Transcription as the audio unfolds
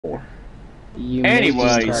You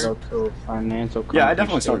Anyways. financial Yeah, I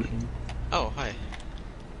definitely started. Oh, hi.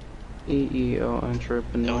 EEO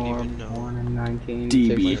entrepreneur, Don't even know. born in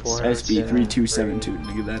 1964. DBSB3272.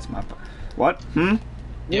 Nigga, that's my. What? Hmm?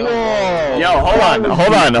 Yo, Yo, hold on.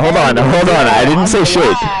 I didn't say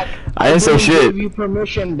shit. I didn't say shit. Give you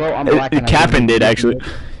permission, bro. I'm black. Cap'n did actually.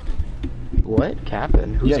 What?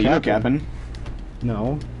 Cap'n? Who's Yeah, you know Cap'n? Cap'n.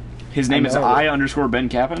 No. His name is I_Ben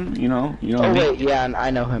Cap'n. You know. Oh wait, yeah, I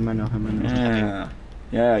know him. I know him. Yeah.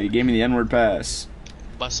 Yeah, you gave me the N-word pass.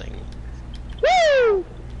 Bussing. Woo!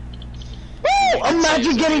 Woo!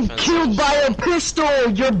 Imagine getting killed by a pistol.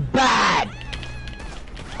 You're bad.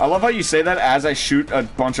 I love how you say that as I shoot a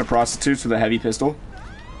bunch of prostitutes with a heavy pistol.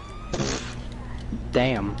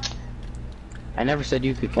 Damn. I never said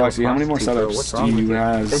you could kill Foxy, how many more setups do you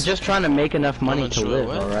have? They're just trying to make enough money to live,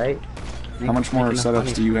 alright? How much more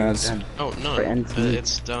setups do you have? Oh, none.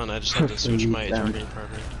 It's done. I just had to switch my targeting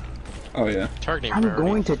priority. Oh, yeah. Targeting I'm priority.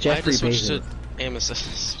 going to Jeffrey I had to switch Bezos. to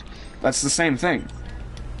amethyst. That's the same thing.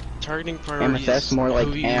 Targeting priority Amethyst, more like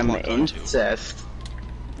incest.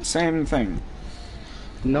 Same thing.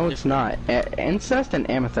 No, it's not. Incest and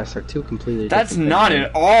amethyst are two completely That's different not things.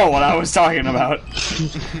 at all what I was talking about.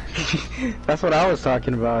 That's what I was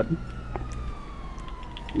talking about.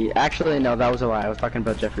 Yeah, actually, no, that was a lie. I was talking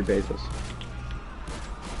about Jeffrey Bezos.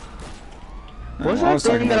 What was that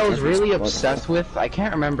thing that I was really obsessed with? I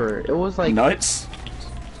can't remember. It was like... Nuts?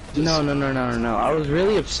 No. I was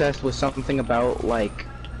really obsessed with something about, like...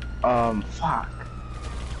 fuck.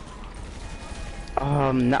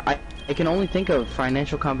 No, I can only think of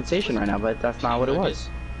financial compensation right now, but that's not what it was.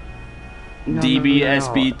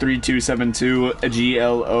 DBSB3272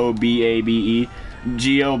 GLOBABE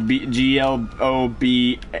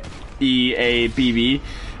GLOBEABB.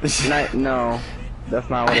 No, that's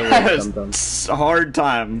not what it was. A hard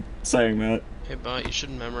time saying that. Hey, but you should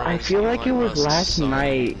memorize. I feel like it was last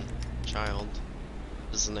night. Child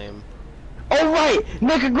is the name. Oh right,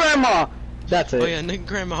 Nick and Grandma. That's it. Oh yeah, Nick and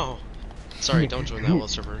Grandma. Sorry, don't join that little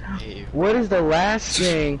server. I hate you. What is the last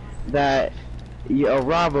thing that a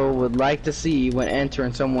robber would like to see when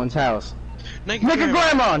entering someone's house? Nick and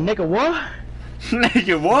Grandma. Nick and what? Nick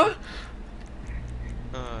and what?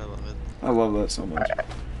 I love it. I love that so much.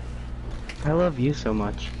 I love you so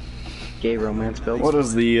much. Gay romance builds. What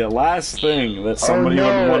is the last thing that somebody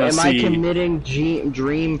would want to see? Am I committing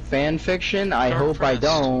dream fan fiction? I hope I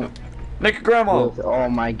don't. Nick and Grandma. With all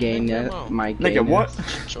my gayness. Nick and what?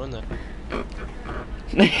 Join that.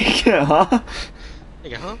 Nick, huh?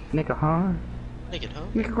 Nigga, huh? Nigga, huh? Nigga, huh?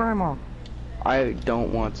 Nigga, Grandma. I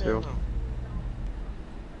don't want to. No.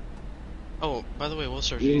 Oh, by the way, we'll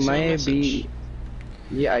search You may be.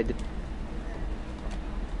 Yeah, I did.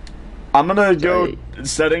 I'm gonna go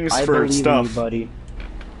settings for stuff. You, buddy.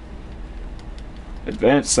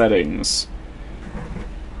 Advanced settings.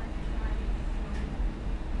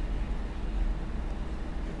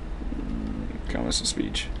 Comments to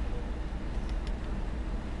speech.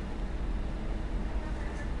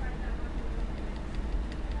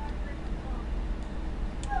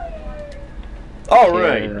 All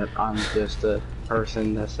right. I'm just a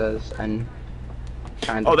person that says and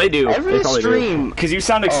kind of. Oh, they do. Every they stream. Because you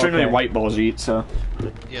sound extremely white, Baljeet. So.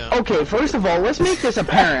 Yeah. Okay, first of all, let's make this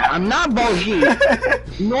apparent. I'm not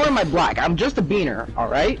Baljeet, nor am I black. I'm just a beaner. All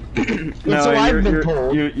right. No, so I've been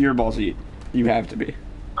told. You're Baljeet. You have to be.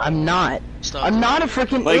 I'm not. I'm not a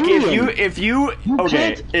freaking like Indian. if you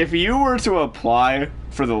were to apply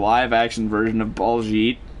for the live action version of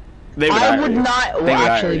Baljeet. I would not. Well,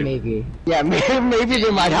 actually, maybe. Yeah, maybe they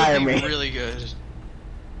might hire me. Really good.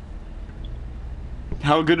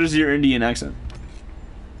 How good is your Indian accent?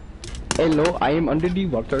 Hello, I am under the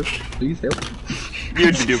water. Please help.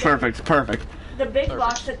 You do perfect. The big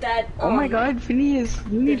box at that. Oh my God, Phineas,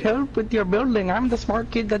 you need help with your building. I'm the smart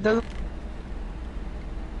kid that doesn't.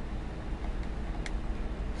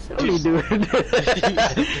 What are you doing?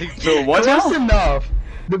 So what's close enough?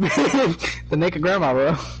 The naked grandma,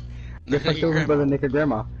 bro. Get fucked over by the naked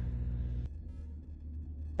grandma.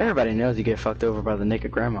 Everybody knows you get fucked over by the naked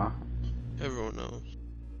grandma. Everyone knows.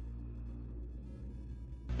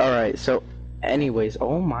 Alright, so, anyways,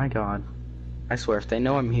 oh my God. I swear, if they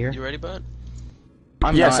know I'm here. You ready, bud?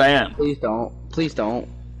 Yes, I am. Please don't. Please don't.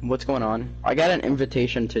 What's going on? I got an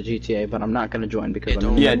invitation to GTA, but I'm not gonna join because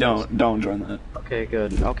I'm. Yeah, don't join that. Okay,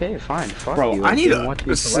 good. Okay, fine. Fuck Bro, you. I need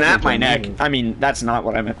to snap my neck. I mean, that's not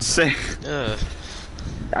what I meant to say.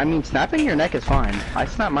 I mean, snapping your neck is fine. I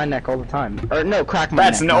snap my neck all the time. Or no, crack my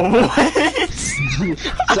neck. That's no what?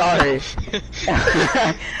 Sorry.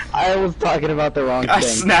 I was talking about the wrong thing. I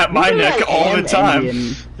snap my neck all the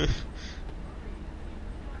time.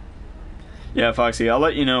 Yeah, Foxy, I'll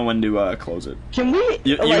let you know when to close it. Can we?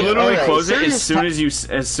 You literally close it as soon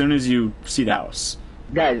as you see the house.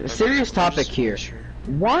 Guys, serious topic here.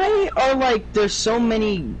 Why are like there's so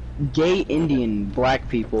many gay Indian black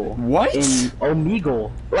people? What? In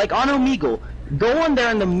Omegle? Like on Omegle, go on there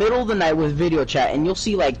in the middle of the night with video chat, and you'll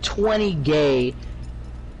see like 20 gay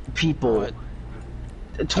people. What?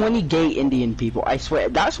 20 gay Indian people. I swear.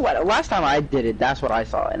 That's what. Last time I did it, that's what I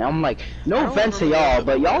saw, and I'm like, no offense to y'all,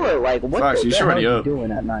 but y'all are like, what Fox, the hell are you up.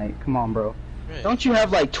 doing at night? Come on, bro. Right. Don't you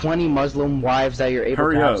have like 20 Muslim wives that you're able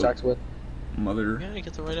Hurry to have up. sex with? Mother. You gotta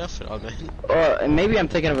get the right outfit on, man. And maybe I'm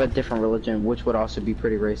thinking of a different religion, which would also be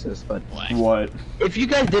pretty racist. But What? if you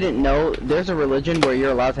guys didn't know, there's a religion where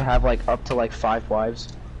you're allowed to have like up to like 5 wives.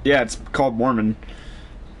 Yeah, it's called Mormon.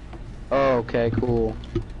 Oh, okay, cool.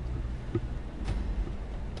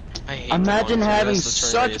 I hate Imagine the having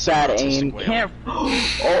that's the turn such bad autistic aim. way Can't.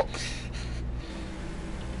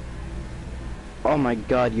 Oh my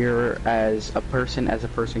God, you're as a person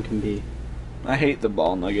can be. I hate the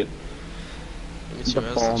ball nugget. Me too, The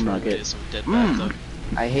as ball turn nugget. is some dead bathtub.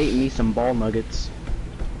 I hate me some ball nuggets.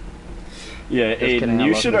 Yeah, kidding, Aiden, I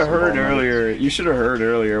you love should me have some heard ball earlier. You should have heard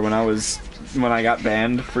earlier when I got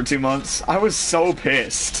banned for 2 months. I was so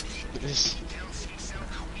pissed.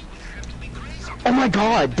 Oh my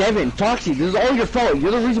God, Devin, Foxy, this is all your fault. You're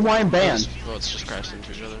the reason why I'm banned. Well, it's just crashed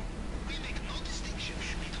into each other.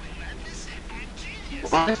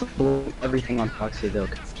 Honestly, blame everything on Foxy though.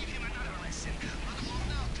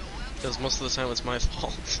 Because most of the time it's my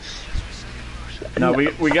fault. No, we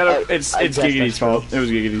gotta. It's I guess Giggity's that's fault. It was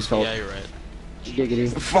Giggity's fault. Yeah, you're right.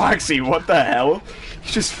 Giggity. Foxy, what the hell?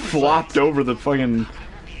 He just flopped over the fucking.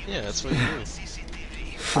 Yeah, that's what you do.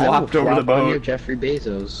 Flopped I will over the flop on your boat. Jeffrey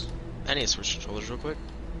Bezos. I need to switch controllers real quick.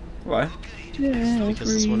 What?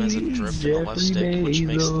 Because this one has a drift in the left stick, which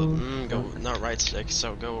makes the go not right stick,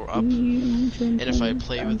 so go up. And if I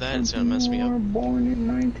play with that, it's gonna mess me up. Born in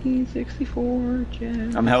 1964,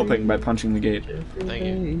 Jeffrey. I'm helping by punching the gate. Thank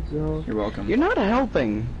you. Bezos. You're welcome. You're not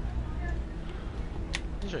helping.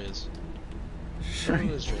 Sure is. Sure.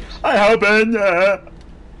 Sure is. I'm helping.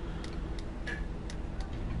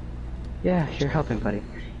 Yeah, you're helping, buddy.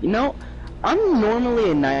 You know, I'm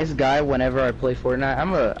normally a nice guy whenever I play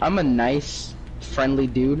Fortnite. I'm a nice, friendly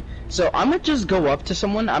dude. So I'm gonna just go up to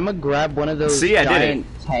someone. I'm gonna grab one of those See, I did giant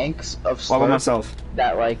tanks of All by slurp myself.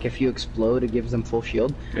 that, like, if you explode, it gives them full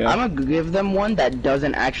shield. Yeah. I'm gonna give them one that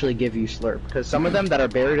doesn't actually give you slurp, because some of them that are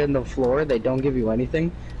buried in the floor, they don't give you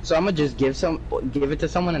anything. So I'm gonna just give it to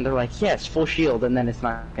someone, and they're like, yes, full shield, and then it's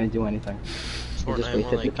not gonna do anything. You just Fortnite more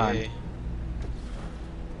wasted the like time. gay.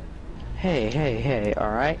 Hey,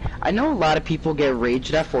 alright? I know a lot of people get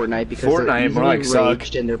raged at Fortnite because Fortnite, they're more like easily suck.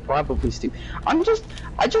 raged and they're probably stupid.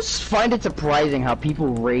 I just find it surprising how people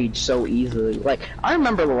rage so easily. Like, I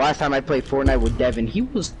remember the last time I played Fortnite with Devin, he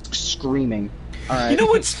was screaming. Alright? You know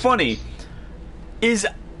what's funny? Is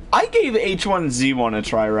I gave H1Z1 a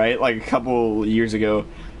try, right? Like a couple years ago.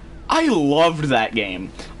 I loved that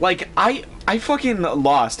game. Like, I fucking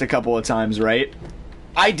lost a couple of times, right?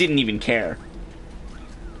 I didn't even care.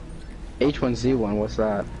 H1Z1, what's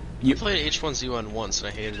that? I played H1Z1 once and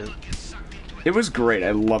I hated it. It was great.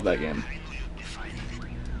 I love that game.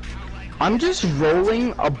 I'm just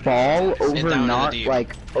rolling a ball over down in the not, deep.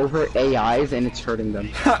 like, over AIs and it's hurting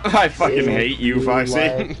them. I fucking Ew, hate you, Foxy.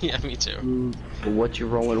 like- Yeah, me too. What you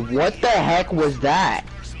rolling? What the heck was that?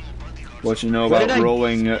 What you know What about did I-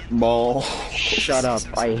 rolling ball? Shut up,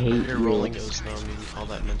 I hate Your you. rolling goes numb, you can call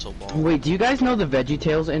that mental ball. Wait, do you guys know the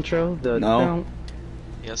VeggieTales intro? No.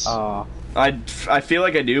 Yes. I feel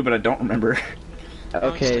like I do, but I don't remember.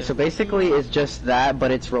 Okay, so basically it's just that,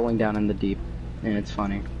 but it's rolling down in the deep, and it's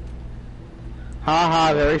funny.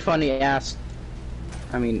 Haha, very funny ass.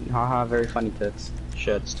 I mean, haha, very funny tits.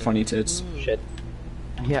 Shit. Funny tits. Shit.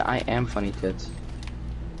 Yeah, I am funny tits.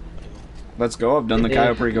 Let's go. I've done the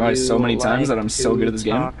Kyopre guys so many times that I'm so good at this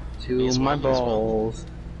game. Talk to Me as my well, me as well. balls.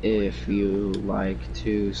 If you like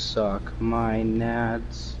to suck my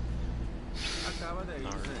nads.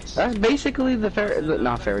 That's basically the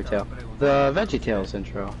not fairy tale. The VeggieTales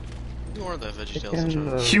intro. You are the VeggieTales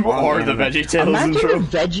intro. You are the VeggieTales Imagine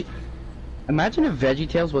intro. Imagine if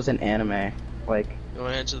VeggieTales was an anime, like, You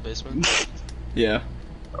wanna head to the basement? Yeah.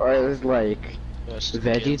 or it was like Yeah, it's just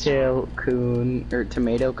kids. VeggieTale Coon or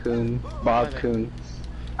Tomato Coon, Bob Coon.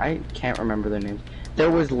 I can't remember their names.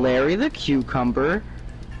 There was Larry the Cucumber,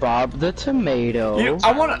 Bob the Tomato. I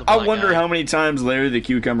The black wonder guy. how many times Larry the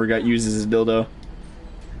Cucumber got used as his dildo.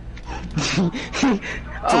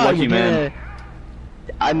 It's a lucky man.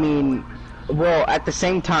 I mean, well, at the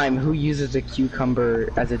same time, who uses a cucumber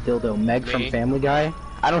as a dildo? Meg from Me. Family Guy?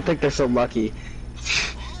 I don't think they're so lucky.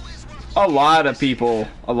 A lot of people,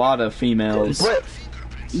 a lot of females. But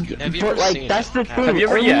Have you but ever like seen that's it? the thing. Have you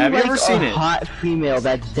ever- Only, yeah, have you like, ever seen a it? hot female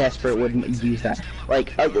that's desperate would use that.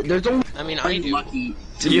 Like there's only. I mean, I do. Lucky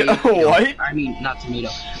Yeah, tomato. what? I mean, not tomato.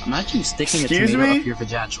 I'm actually sticking Excuse a tomato me? up your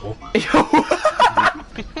vaginal. Yo,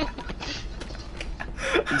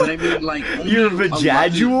 But I mean, like You're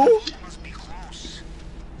vaginal?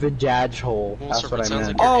 Vajajhole. Well, That's sir, what it I sounds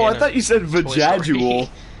meant. like Oh, I Anna. thought you said Toy Story. vaginal.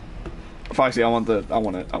 Foxy, I want it. I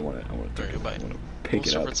want it. I want to Alright, bye. pick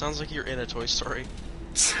it Well, up. sir, it sounds like you're in a Toy Story.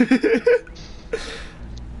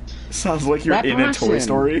 Sounds like you're That in a Toy person.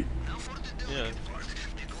 Story. Yeah.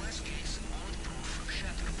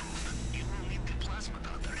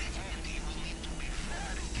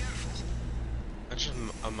 Imagine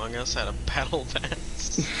Among Us had a battle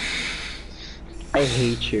dance. I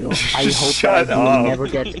hate you. I hope Shut that up. never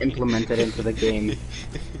gets implemented into the game.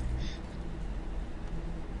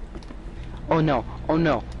 Oh no, oh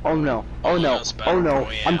no, oh no, oh no, Yes, oh Battle no,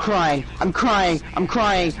 Royale. I'm crying, I'm crying, I'm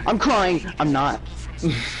crying, I'm crying, I'm not.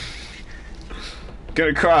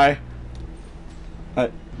 Gonna cry.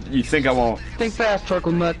 You think I won't? Think fast,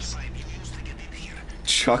 chuckle nuts.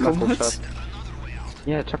 Chuckle Knuckle nuts? chuck.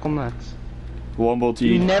 Yeah, chuckle nuts. Wumble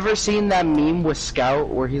You tea. never seen that meme with Scout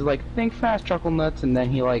where he's like, think fast, chuckle nuts, and then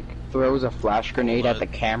he like throws a flash grenade at the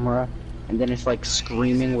camera, and then it's like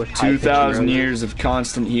screaming with 2,000 years of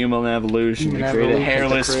constant human evolution to create a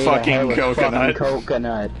hairless fucking coconut.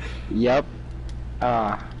 Coconut. Yep.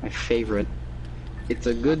 Ah, my favorite. It's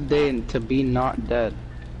a good day to be not dead.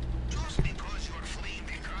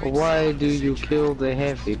 Why do you kill the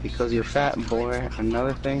heavy? Because you're fat, boy.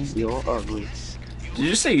 Another thing, you're ugly. Did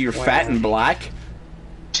you say you're fat and black?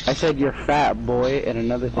 I said you're fat, boy, and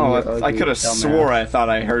another thing, Oh, you're ugly. I could have dumbass. swore I thought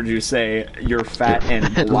I heard you say you're fat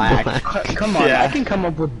and black. Come on, Yeah. I can come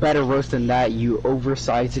up with better roast than that, you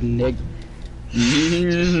oversized nig.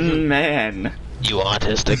 Man. You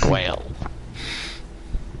autistic whale.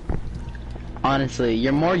 Honestly,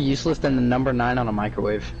 you're more useless than the number 9 on a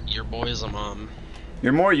microwave. Your boy's a mom.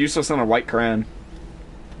 You're more useless than a white crayon.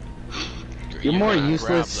 You're more gonna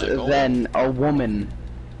useless grab that gold. than a woman.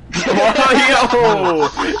 Yo!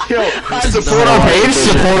 Support our page!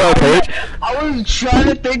 Support our page! I was trying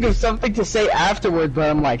to think of something to say afterward, but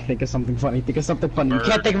I'm like, think of something funny, think of something funny. You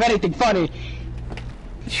can't think of anything funny.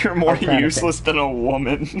 You're more I'm panicking. useless than a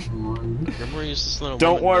woman. You're more useless than a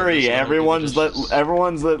Don't woman, worry, that's not everyone's ambitious.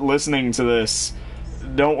 everyone's listening to this.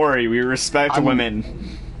 Don't worry, we respect I'm-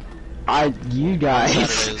 women. You guys.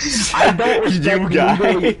 That it is. I don't respect You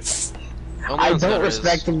legally. guys. Only I on don't Saturdays.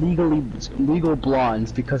 respect the legal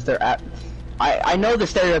blondes because they're at. I know the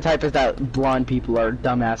stereotype is that blonde people are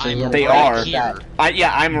dumbasses. I'm and They like are. here. that.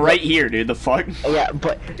 Yeah, I'm right here, dude. The fuck? Yeah,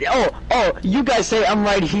 but you guys say I'm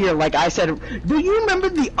right here. Like I said, do you remember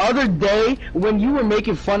the other day when you were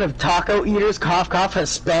making fun of taco eaters, cough cough,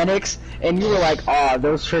 Hispanics, and you were like, "Oh,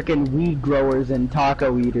 those freaking weed growers and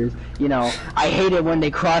taco eaters." You know, I hate it when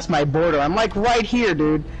they cross my border. I'm like, right here,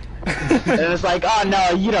 dude. And it's like, oh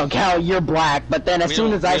no, you don't count. You're black. But then as We soon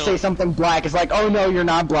don't- as I we say don't- something black, it's like, oh no, you're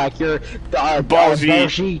not black. You're Baljeet.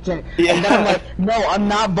 Baljeet. And Yeah. then I'm like, no, I'm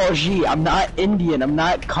not Baljeet. I'm not Indian. I'm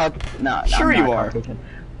not no, Sure I'm you not are. Caucasian.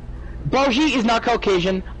 Baljeet is not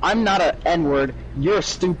Caucasian. I'm not a N-word. You're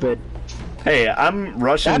stupid. Hey, I'm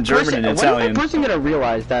Russian, That German, person, and when is Italian. that person gonna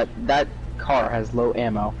realize that that car has low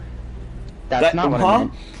ammo? That's That- not what huh? I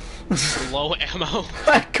meant. Low ammo.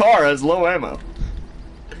 That car has low ammo.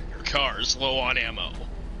 Car's low on ammo.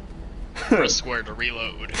 Press square to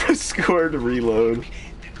reload. Score to reload.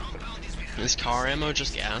 Is car ammo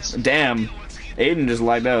just gas? Damn, Aiden just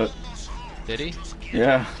lagged out. Did he?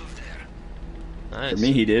 Yeah, Nice. for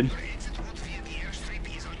me he did.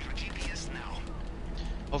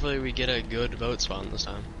 Hopefully we get a good vote spawn this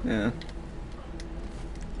time. Yeah.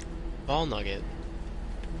 Ball nugget.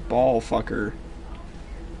 Ball fucker.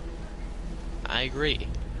 I agree.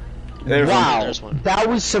 There's one. Wow, There's one. that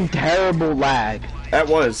was some terrible lag. It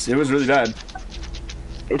was really bad.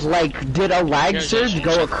 It's like, did a lag surge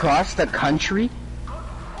go across the country?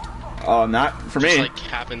 Oh, not for Just me. like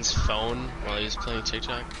Captain's phone while he was playing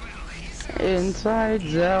TikTok.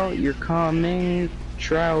 Insides out, you're coming,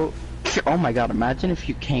 Trout. Oh my god, imagine if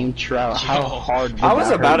you came Trout. How Yo. hard would I was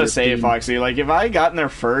that about hurt to your say, team? Foxy, like, if I got in there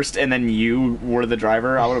first and then you were the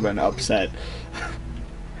driver, I would have been upset.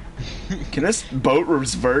 Can this boat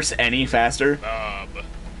reverse any faster?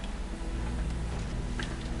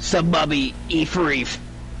 Sububby, E-Freef.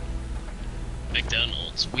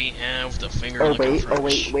 McDonald's, we have the finger Oh licking wait,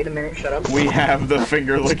 fresh. wait a minute, shut up. We have the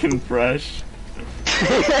finger looking fresh.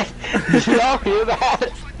 Did y'all hear that?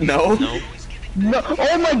 No? No. No,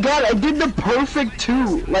 oh my god, I did the perfect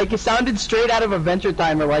 2! Like, it sounded straight out of Adventure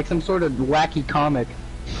Time or like some sort of wacky comic.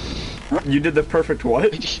 You did the perfect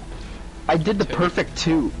what? I did the perfect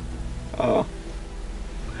 2. Oh.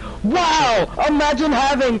 Wow! Imagine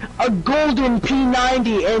having a golden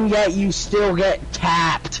P90 and yet you still get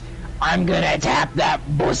tapped. I'm gonna tap that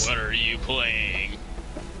bus. What are you playing?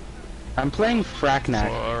 I'm playing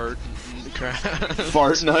Fracknack.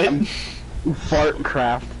 Fart nut?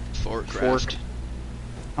 Fartcraft. Fortcraft.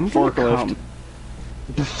 I'm gonna Forklift. come.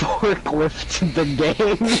 The forklift, the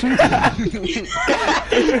game.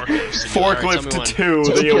 Forklift 2,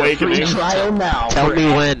 Take The your Awakening. free trial now. Tell me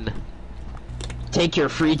when. Take your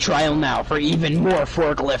free trial now for even more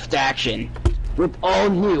forklift action. With all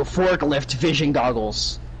new forklift vision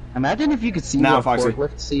goggles. Imagine if you could see Now, what Foxy.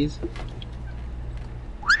 forklift sees.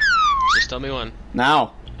 Just tell me when.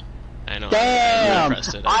 Now. I know. Damn!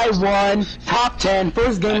 pressed it. I won! Top 10,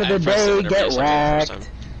 first game of the pressed day, it get wrecked.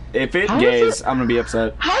 If it How is gays, it- I'm gonna be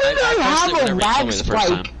upset. How did I I, pressed it have a whenever you told lag me the first spike?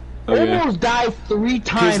 time. Okay. Almost died 3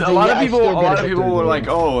 times. Because a and lot yet of I people, still get a were victory. like,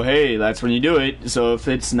 "Oh, hey, that's when you do it." So if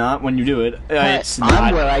it's not when you do it, it's I'm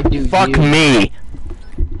not. where I do Fuck you. me.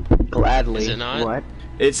 Gladly. Is it not? What?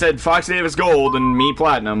 It said Fox Davis Gold and me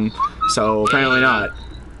Platinum, so apparently not.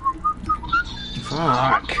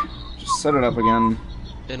 Fuck. Just set it up again.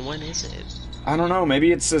 Then when is it? I don't know.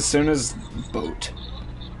 Maybe it's as soon as boat.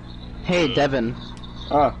 Hey, Devin.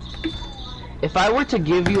 Ah, If I were to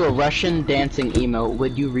give you a Russian dancing emote,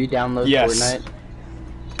 would you re-download Yes. Fortnite?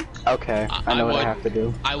 Okay, I know what I would. have to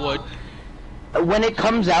do. I would. When it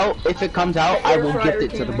comes out, if it comes out, I will gift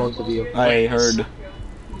it to the both of you. I heard.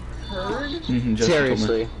 Heard? Mhm, Jessica told me.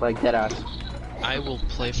 Seriously, like deadass. I will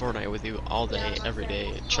play Fortnite with you all day, every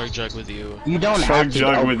day. Chug jug with you. You don't Chug have to.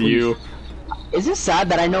 jug oh, with please. you. Is it sad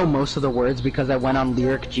that I know most of the words because I went on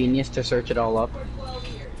Lyric Genius to search it all up?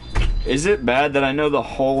 Is it bad that I know the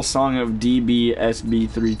whole song of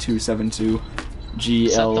DBSB3272?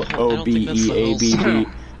 GLOBEABB.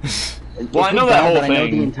 Well, I know that whole I know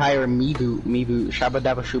the thing. entire Meeboot, Shabba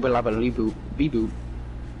Dabba Shuba Labba Leeboot, Beeboot.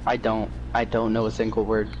 I don't know a single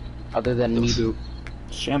word other than Meeboot.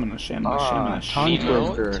 Shamina, shamina, Ah, shamina, tongue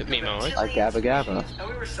shamina. twister. Mimo. Like Gabba Gabba.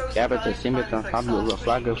 Gabba to Simba Pablo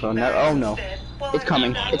Flago for no. Oh no. It's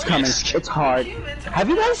coming. It's coming. It's hard. Have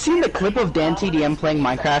you guys seen the clip of Dan TDM playing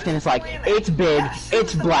Minecraft and it's like, it's big,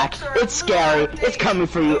 it's black, it's scary, it's coming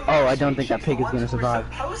for you. Oh, I don't think that pig is gonna survive.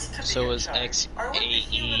 So is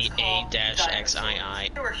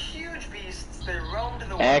XAEA-XII.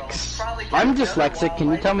 X. I'm dyslexic.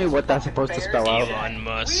 Can you tell me what that's supposed to spell out? Elon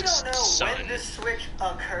Musk's son.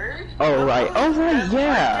 Oh right. Oh right.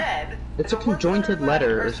 Yeah. It's a conjointed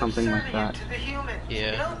letter or something like that.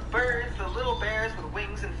 Yeah. You know birds, the little bears with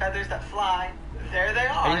wings and feathers that fly? There they are.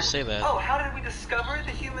 How do you say that? Oh, how did we discover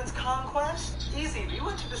the human's conquest? Easy. We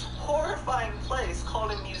went to this horrifying place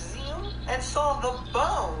called a museum and saw the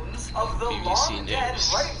bones of the BBC long-dead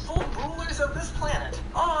News. rightful rulers of this planet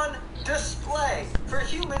on display for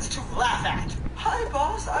humans to laugh at. Hi,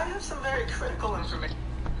 boss. I have some very critical information.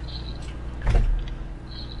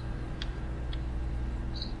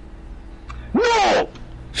 No!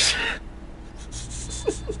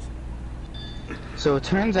 So it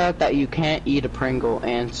turns out that you can't eat a Pringle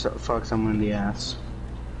and fuck someone in the ass.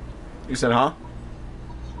 You said, huh?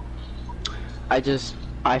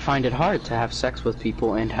 I find it hard to have sex with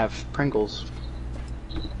people and have Pringles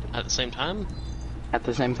At the same time? at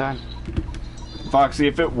the same time. Foxy,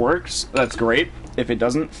 if it works, that's great. If it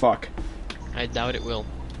doesn't, fuck. I doubt it will.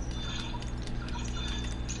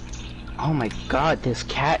 Oh my god, this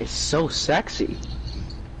cat is so sexy.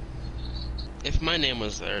 If my name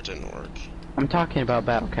was there, it didn't work. I'm talking about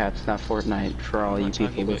Battle Cats, not Fortnite, for all I'm you not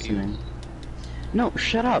talking people about you. listening. No,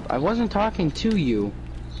 shut up. I wasn't talking to you.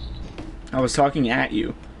 I was talking at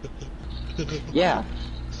you. Yeah.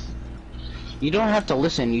 You don't have to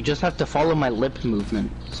listen, you just have to follow my lip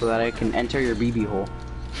movement so that I can enter your BB hole.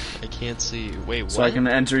 I can't see you. Wait, what? So I can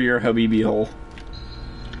enter your Habibi hole.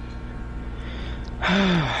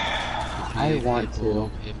 I want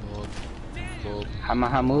to. Boob. Hama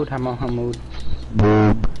Hamoud, Hama Hamoud.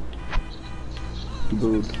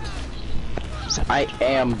 Boob. I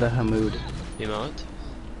am the Hamoud. Emote?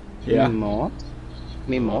 Yeah. Mimot.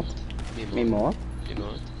 Mimot. Mimot.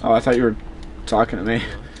 Emote? Oh, I thought you were talking to me.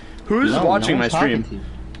 Who's No, watching no my one's talking stream?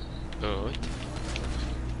 to you. Oh.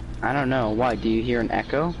 I don't know. Why? Do you hear an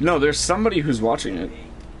echo? No, there's somebody who's watching it.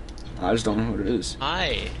 I just don't know who it is.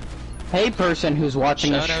 Hi. Hey, person who's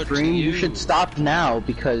watching Shout a out to stream, you you. should stop now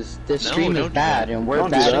because this No, stream don't is do bad that. and we're Don't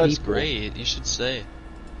do bad that. It's people. great. You should say.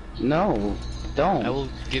 No, don't. I will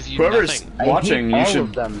give you Whoever's nothing. I watching, hate you all should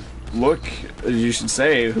of them. look, you should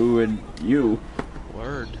say, who would you?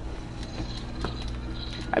 Word.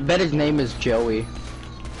 I bet his name is Joey.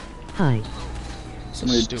 Hi.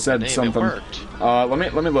 Somebody Stupid said name, it something. worked. Let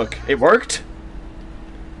me look. It worked?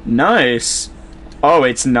 Nice. Oh,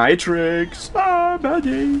 it's Nitrix. Ah,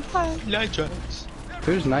 buddy. Nitrix.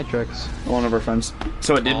 Who's Nitrix? One of our friends.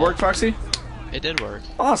 So it did Oh. work, Foxy? It did work.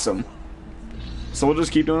 Awesome. So we'll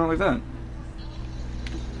just keep doing it like that.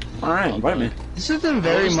 Alright, invite me. This isn't What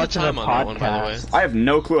very was the much of a time on that one, by the way? podcast. I have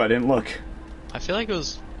no clue, I didn't look. I feel like it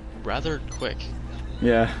was rather quick.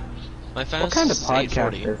 Yeah. My What fastest kind of is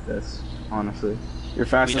podcast 840. is this, honestly? Your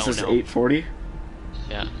fastest don't is know. 840?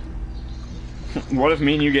 Yeah. What if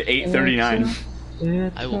me and you get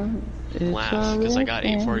 839? I will laugh because I got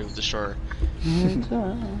 840 with the short.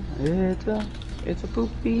 It's a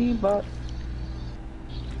poopy butt.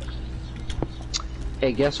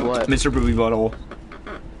 Hey, guess what? Mr. Booby Butthole.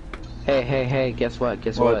 Hey, guess what?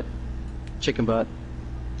 Guess What? what? Chicken butt.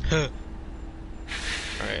 Alright,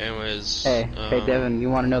 anyways. Hey, Devin, you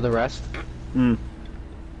want to know the rest? Hmm.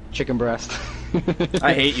 Chicken breast.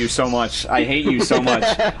 I hate you so much. I hate you so much.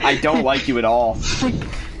 I don't like you at all.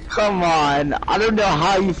 Come on, I don't know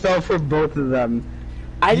how you fell for both of them.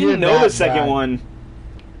 I You're didn't know the that second bad. one.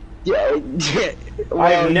 Yeah, well,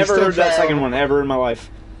 I have you never still heard that fell. second one ever in my life.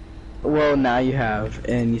 Well, now you have,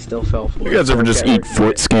 and you still fell for it. You guys ever just Okay. eat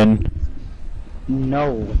foot skin?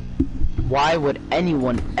 No. Why would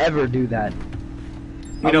anyone ever do that?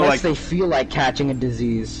 You know, Unless like they feel like catching a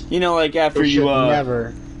disease. you know, like after They you should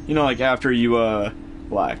never. you know, like after you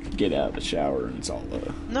like get out of the shower and it's all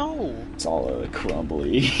No!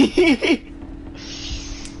 crumbly.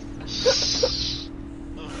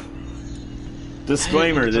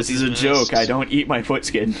 Disclaimer: put this is a these joke. masks. I don't eat my foot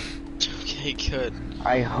skin. Okay, good.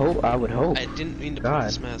 I would hope. I didn't mean to God. put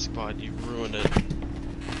this mask pod, you ruined it.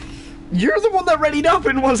 You're the one that readied up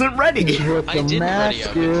and wasn't ready. What I the didn't ready mask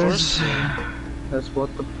up, you is. forced me. That's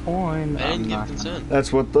what the point. I I'm didn't give not- consent.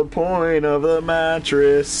 That's what the point of the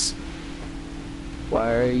mattress.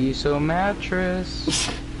 Why are you so mattress?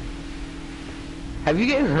 Have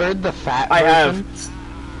you guys heard the fat I version? have.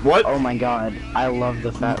 What? Oh my god, I love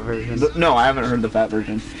the fat version. No, I haven't heard the fat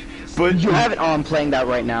version. But You have it on playing that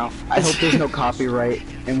right now. I hope there's no copyright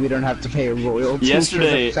and we don't have to pay a royalty.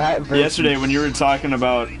 yesterday, for the fat version. yesterday when you were talking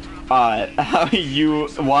about how you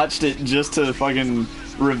watched it just to fucking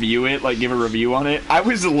review it, like give a review on it, I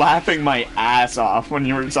was laughing my ass off when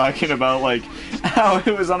you were talking about like how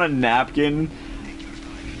it was on a napkin.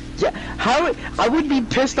 Yeah, how I would be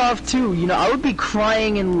pissed off too. You know, I would be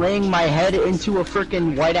crying and laying my head into a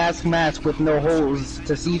freaking white ass mask with no holes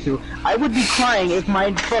to see through. I would be crying if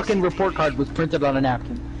my fucking report card was printed on a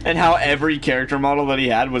napkin. And how every character model that he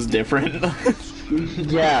had was different.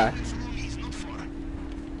 Yeah.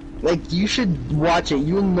 Like, you should watch it.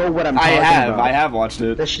 You'll know what I'm talking about. I have watched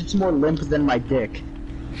it. That shit's more limp than my dick.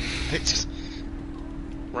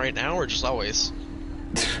 Right now or just always?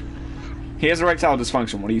 He has erectile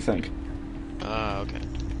dysfunction. What do you think? Okay.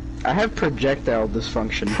 I have projectile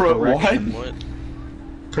dysfunction. What? Correction. What?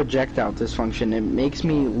 Projectile dysfunction. It makes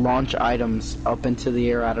me launch items up into the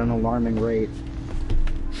air at an alarming rate.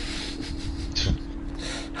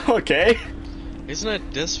 Okay. Isn't it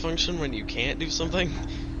dysfunction when you can't do something?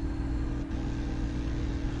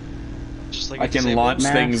 Just like I a can disabled- launch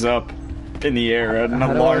Math. things up in the air at an How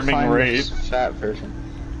do I alarming find rate. this fat version?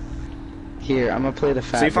 Here, I'm gonna play the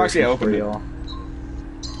fat See, Foxy, I version for opened it. y'all.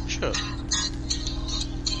 Sure.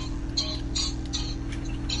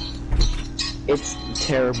 It's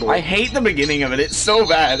terrible. I hate the beginning of it. It's so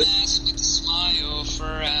bad. Smile for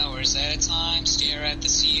hours at a time, stare at the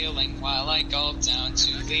ceiling while I gulp down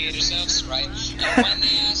 2 liters of Sprite. And when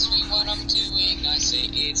they ask me what I'm doing, I say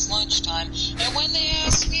it's lunchtime. And when they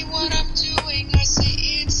ask me what I'm doing, I say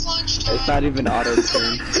it's lunchtime. It's not even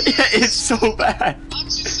auto-tune. Yeah, it's so bad. I'm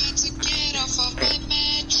too fat to get off of my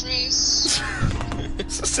mattress.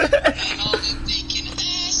 And all that they can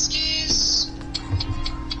ask is,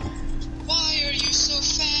 why are you so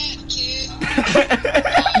fat, kid?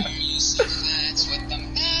 Why are you so fat? That's what the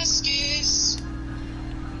mask is.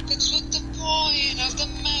 That's what the point of the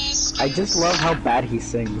mask is. I just love how bad he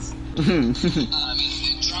sings. I'm in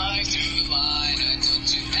the drive-thru line. I don't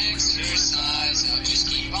do exercise. I'll just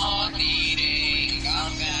keep on eating.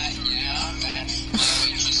 I'm fat, yeah, I'm fat. My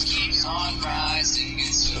weight just keeps on rising.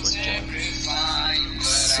 It's so terrifying. But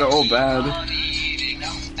So I keep bad. on eating.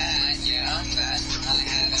 I'm fat, yeah, I'm fat. I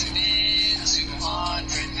haven't been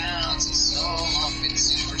 200 pounds in so long. Been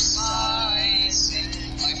supersizing.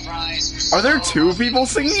 My fries are so Are there two people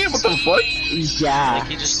singing it? What the fuck? Yeah, Like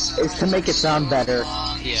he just it's to make it sound better.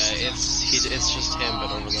 it's just him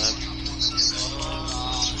but over that.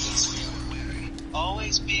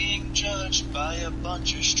 always being judged by a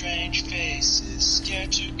bunch of strange faces.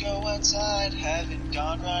 Scared to go outside, haven't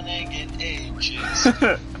gone running in ages.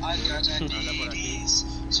 I've got diabetes,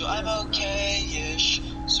 so I'm okay-ish.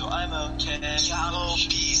 So I'm okay. I'm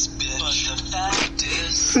obese, bitch. But the fact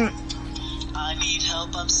is, I need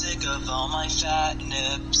help. I'm sick of all my fat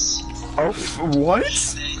nips. Oh, what?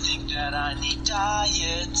 They think that I need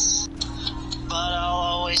diets, but I'll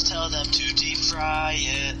always tell them to deep fry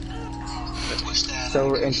it.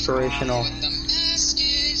 So inspirational.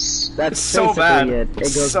 That's so basically bad. it. It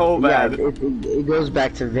goes, So bad. Yeah, it goes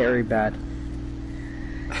back to very bad.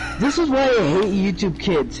 This is why I hate YouTube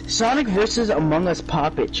Kids. Sonic vs. Among Us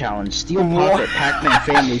Pop It Challenge. Steel Pop It, Pac-Man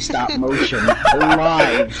Family Stop Motion.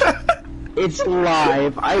 Live. It's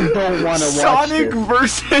live. I don't want to watch Sonic this.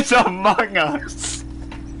 versus Among Us.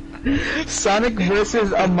 Sonic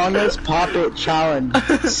vs. Among Us Pop It Challenge.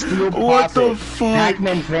 Steel What Pop the It, fuck?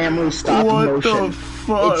 Pac-Man Family Stop What Motion. the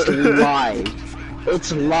fuck? It's live.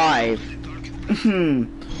 It's live.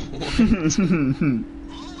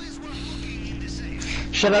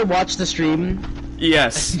 Should I watch the stream?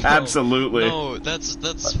 Yes, absolutely. No, that's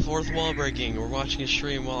fourth wall breaking. We're watching a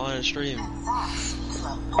stream while on a stream.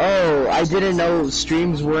 Oh, I didn't know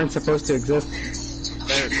streams weren't supposed to exist.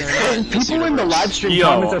 They're not in this People in the universe. live stream Yo,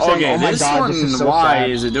 comments are saying, okay, "Oh my this god, one, this is so why sad."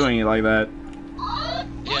 is it doing it like that?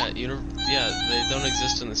 Yeah, they don't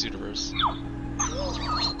exist in this universe.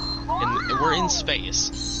 And we're in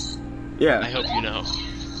space. I Yeah. hope you know.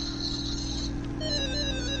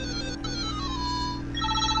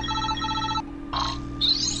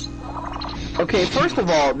 Okay, first of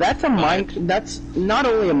all, that's that's not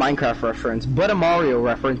only a Minecraft reference, but a Mario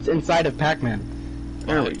reference inside of Pac-Man.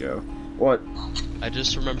 There we go. What? I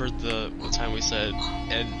just remembered the time we said,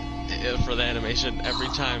 and for the animation, every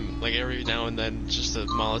time, like every now and then, just a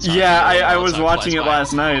Molotov. Yeah, I Molotov was watching it flies by.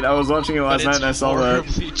 last night. I was watching it last But night it's and I saw that.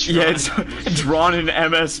 horribly Yeah, it's drawn in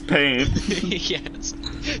MS Paint. Yes.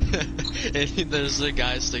 And there's a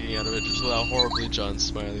guy sticking out of it just with a horribly drawn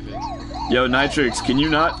smiley face. Yo, Nitrix, can you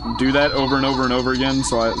not do that over and over and over again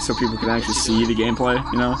so people can actually see the gameplay?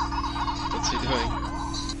 You know? What's he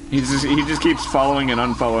doing? He just keeps following and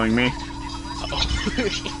unfollowing me.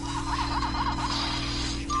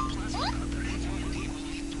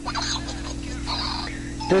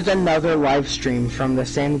 There's another live stream from the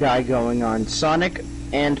same guy going on. Sonic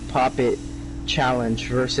and Pop It Challenge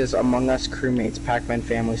versus Among Us crewmates Pac-Man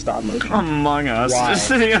Family Stop Motion. Among Us. Why? Just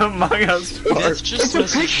sitting Among Us. That's just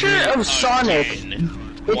It's a picture of Sonic.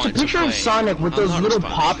 It's a picture of Sonic with those little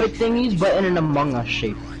pop-it thingies, but in an Among Us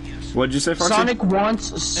shape. What'd you say, Foxy? Sonic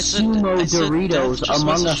wants sumo Doritos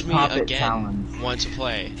Among Us Pop-It again. Challenge. Want to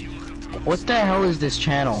play? What the hell is this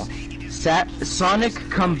channel? Sonic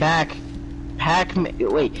Come Back. Pac-Man.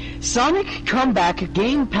 Wait. Sonic Come Back.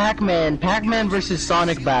 Game Pac-Man. Pac-Man versus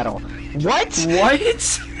Sonic Battle. What?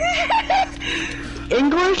 What?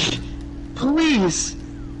 English? Please.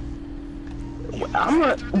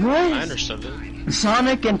 What? I understood it.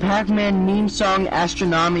 Sonic and Pac-Man meme song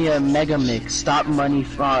Astronomia Mega Mix. Stop money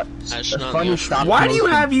funny stop Why do you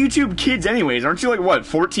motion. have YouTube Kids anyways? Aren't you like, what,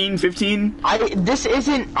 14, 15? This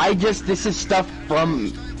is stuff from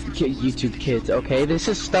YouTube Kids, okay? This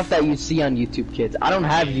is stuff that you see on YouTube Kids. I don't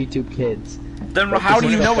have YouTube Kids. Then how do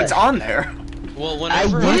you know it's on there? Well, I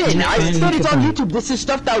whenever didn't! I said it's on YouTube. This is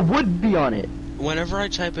stuff that would be on it. Whenever I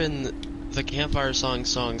type in the Campfire song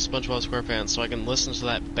SpongeBob SquarePants so I can listen to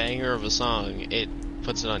that banger of a song, it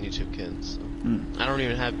puts it on YouTube Kids. So. I don't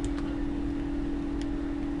even have...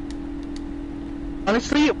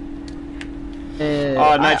 Honestly,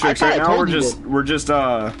 Nitrix, right now we're just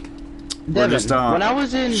Devin, when I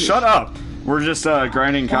was in... Shut up! We're just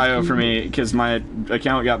grinding Kaio for me because my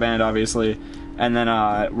account got banned, obviously, and then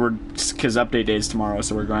because update day's tomorrow,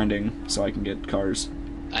 so we're grinding so I can get cars.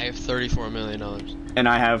 I have $34 million. And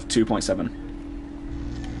I have 2.7.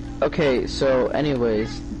 Okay, so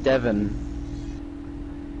anyways, Devin.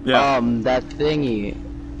 Yeah. That thingy.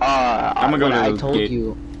 I'm gonna go to I the told gate.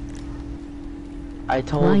 you. I Why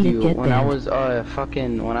told you you get when there? I was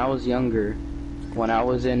when I was younger, when I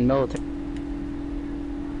was in military.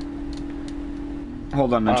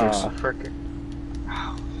 Hold on, Nitrix. Frick.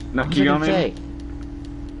 No, What keep did I going. say?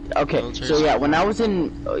 Okay, Military so yeah, school. when I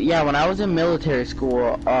was in military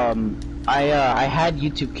school, I had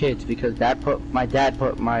YouTube Kids because my dad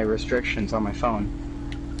put my restrictions on my phone.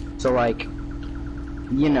 So like,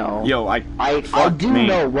 you know, Yo, I I do me.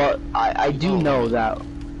 know what I do know that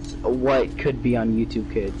what could be on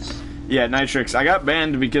YouTube Kids. Yeah, Nitrix. I got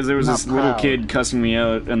banned because there was Not this little proud. kid cussing me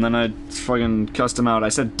out, and then I fucking cussed him out. I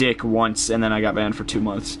said dick once, and then I got banned for 2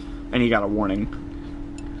 months, and he got a warning.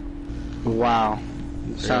 Wow.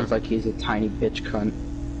 Sounds like he's a tiny bitch cunt.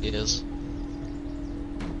 He is.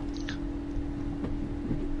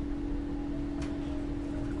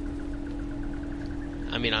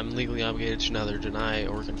 I mean, I'm legally obligated to neither deny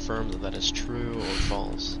or confirm that that is true or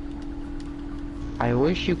false. I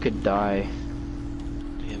wish you could die.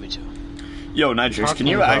 Yeah, me too. Yo, Nitrix, can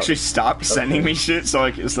you actually stop sending me shit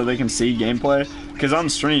so they can see gameplay? Because on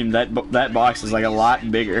stream, that box is like a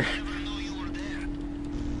lot bigger.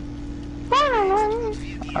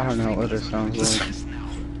 I don't know what it sounds like.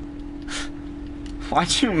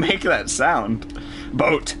 Why'd you make that sound?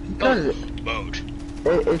 Boat. Because Boat.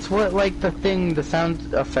 it's what, like, the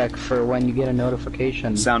sound effect for when you get a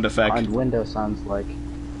notification. Sound effect. On Windows sounds like.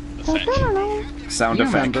 Sound You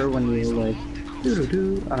effect. remember when you, like,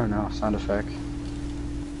 doo-doo-doo, I don't know, sound effect.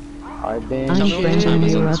 I've been Tell me what time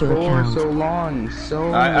is it? for so long,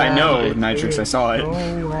 I know, Nitrix, I saw it. So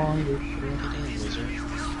long, this shit.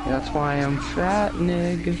 That's why I'm fat,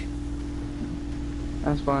 nig.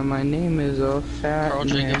 That's why my name is a fat Carl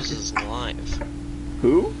nig. Jacobs is alive.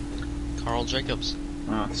 Who? Carl Jacobs.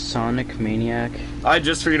 Sonic Maniac. I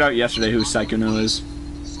just figured out yesterday who Psychono is.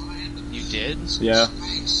 You did? Yeah.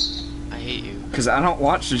 I hate you. Because I don't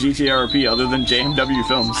watch the GTRP other than JMW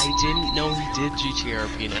films. I didn't know he did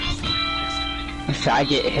GTRP now.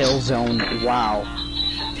 Faggot Hill Zone. Wow.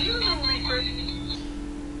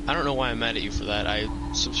 I don't know why I'm mad at you for that. I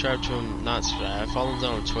subscribed to him, not subscribed. I followed him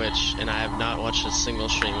on Twitch, and I have not watched a single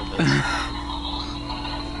stream of his.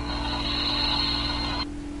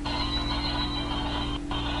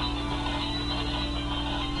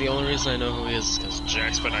 The only reason I know who he is because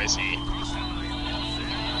Jackspedicy.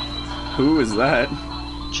 Who is that?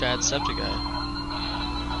 Chad Septiceye.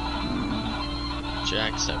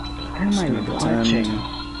 Jacksepticeye. What am I watching?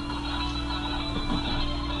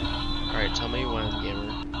 Alright, tell me when,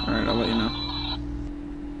 gamer. Alright, I'll let you know.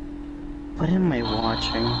 What am I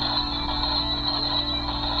watching?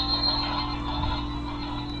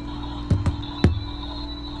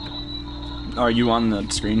 Are you on the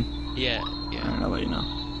screen? Yeah, yeah. Alright, I'll let you know.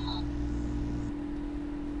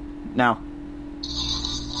 Now.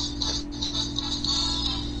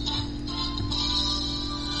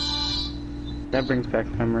 That brings back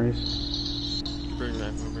memories. Bring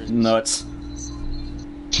back memories. Nuts.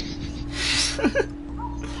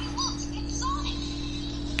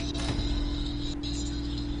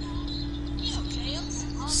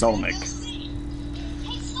 Sonic.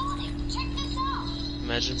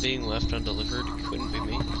 Imagine being left undelivered. Couldn't be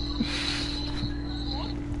me.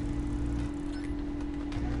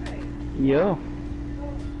 Yo.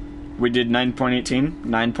 We did 9.18?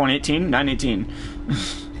 9.18? 9.18.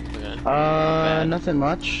 Okay. Nothing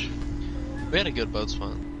much. We had a good boat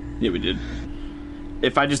spawn. Yeah, we did.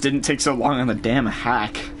 If I just didn't take so long on the damn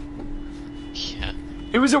hack. Yeah.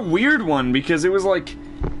 It was a weird one because it was like...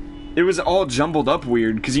 It was all jumbled up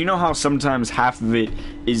weird, because you know how sometimes half of it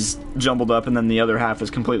is jumbled up and then the other half is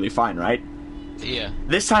completely fine, right? Yeah.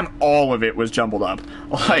 This time all of it was jumbled up.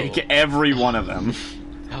 Like, Oh. every one of them.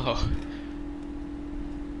 Oh.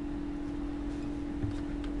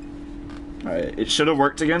 Alright, it should have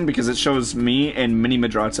worked again because it shows me and Mini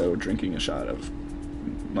Madrazo drinking a shot of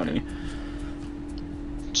money.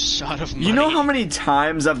 Shot of money. You know how many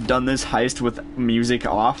times I've done this heist with music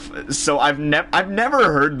off? So I've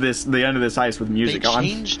never heard the end of this heist with music they on.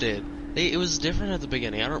 changed it. It was different at the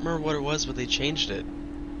beginning. I don't remember what it was, but they changed it.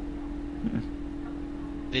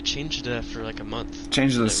 They changed it after like a month.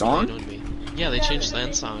 Changed the It song? really annoyed me. Yeah, they changed the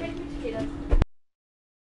end song.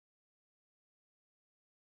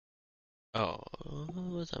 Oh,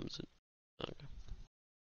 what time is it? Okay.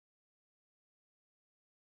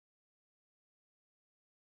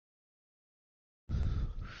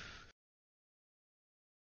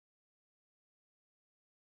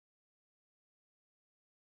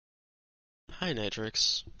 Hi,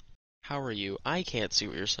 Nitrix. How are you? I can't see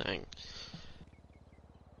what you're saying.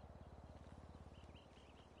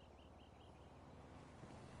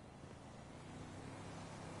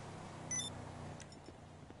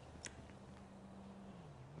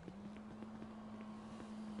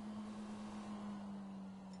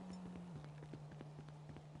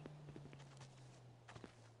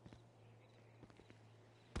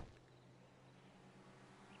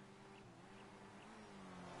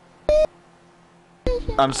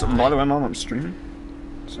 By the way, Mom, I'm streaming.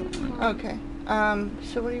 So, Okay.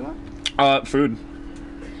 So what do you want? food.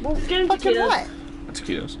 Well, get fucking what?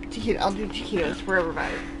 Taquitos. Taquito. I'll do taquitos for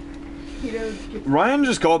everybody. Taquitos. Ryan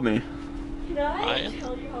just called me.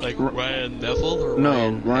 Ryan? Like Ryan Neville or No,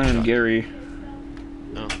 Ryan? Ryan Hedgehog? Gary.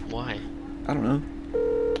 Oh, why? I don't know.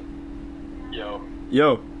 Yo,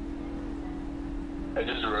 Yo. I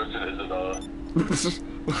just roasted Isabella.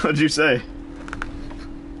 What'd you say?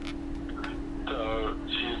 So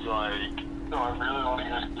she's like, no, I really want to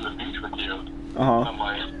go to the beach with you. Uh-huh. I'm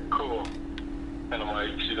like, cool. And I'm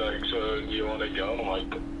like, she's like, so do you want to go? And I'm like,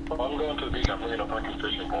 well, I'm going to the beach. I'm bringing a fucking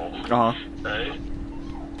fishing pole. Uh-huh. Right?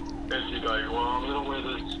 And she's like, well, I'm gonna wear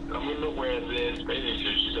this bathing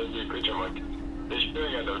suit. She sends me a picture. I'm like, this sure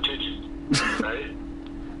ain't got no titties. Right?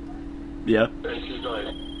 Yeah. And she's like,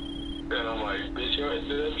 and I'm like, bitch, you ain't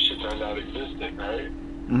them shits are not existent, right?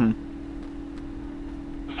 Mm-hmm.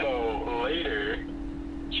 So later,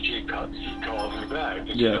 she calls me back. And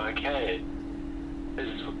she's Yeah. like, hey,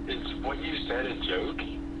 is what you said a joke?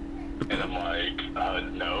 And I'm like,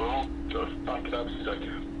 no. So fuck it up. She's like,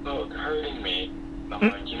 oh, it's hurting me. And I'm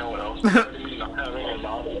like, you know what else is hurting me? Not having a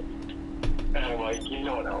model. And I'm like, you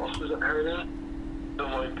know what else is hurting?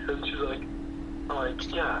 I'm like, and she's like, I'm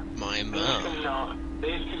like, yeah. My These mouth.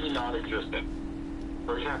 can be non-existent.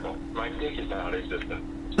 For example, my dick is non-existent.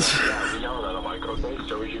 So, yeah, we know that. I'm like, okay,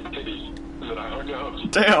 so is your titties. And then I hung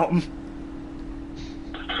up. Damn.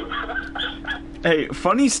 Hey,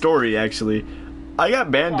 funny story, actually. I got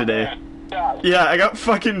banned today. Yeah, I got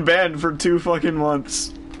fucking banned for 2 fucking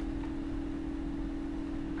months.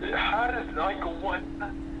 How does, like, what?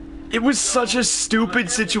 It was such a stupid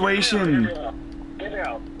situation. Get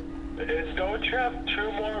out. Don't you have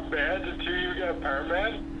 2 more bans until you get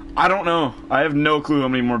permanent? I don't know. I have no clue how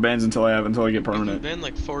many more bans until I get You've permanent. been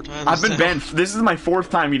like 4 times. I've been now. banned. This is my 4th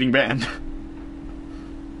time getting banned.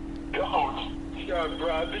 God,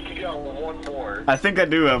 bro, I think you got 1 more. I think I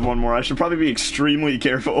do have 1 more. I should probably be extremely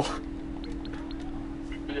careful.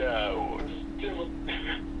 Yeah.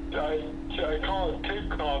 I called Tim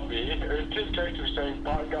called me, or Tim texted me saying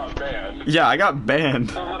Bot got banned. Yeah, I got banned.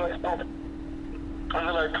 And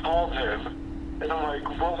then I called him, and I'm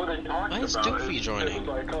like, what were they talking Why is about? Doofy joining? It was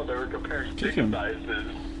like, oh, they were comparing Kick dick him. sizes.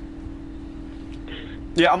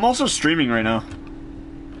 Yeah, I'm also streaming right now.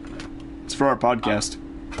 It's for our podcast.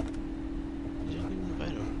 You didn't even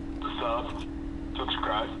invite him.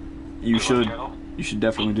 Subscribe. You to my should. channel. You should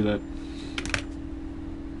definitely do that.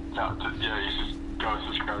 No, yeah, you should go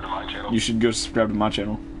subscribe to my channel. You should go subscribe to my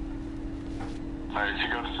channel. Alright, you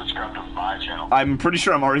should go to subscribe to my channel. I'm pretty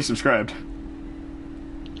sure I'm already subscribed.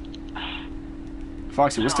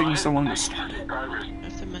 Foxy, what's taking you so long to... Subscribers. I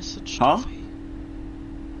have to message. Huh? Doofy.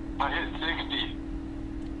 I hit 60.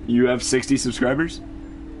 You have 60 subscribers?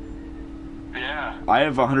 Yeah. I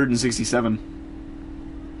have 167.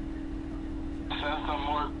 Send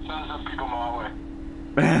some people my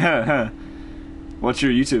way. What's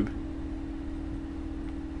your YouTube?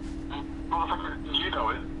 Motherfucker, you know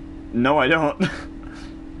it. No, I don't.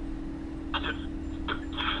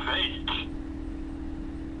 Fake.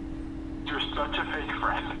 You're such a fake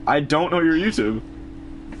friend. I don't know your YouTube.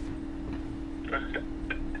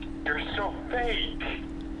 You're so fake.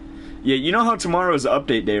 Yeah, you know how tomorrow is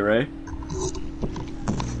update day, right?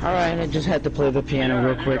 Alright, I just had to play the piano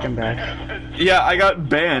real quick and back. Yeah, I got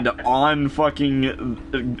banned on fucking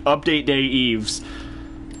update day eves.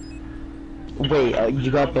 Wait, you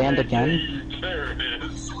got banned again? There it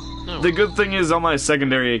is. The good thing is on my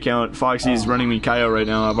secondary account, Foxy's running me Kaio right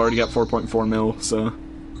now. I've already got 4.4 mil, so...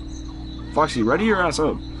 Foxy, ready your ass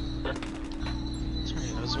up.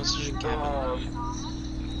 Sorry, I was messaging Kevin.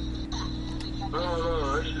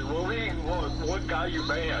 What got you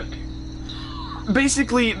banned?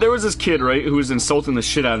 Basically, there was this kid, right, who was insulting the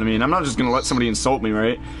shit out of me, and I'm not just gonna let somebody insult me,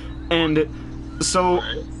 right? And so...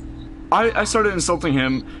 I started insulting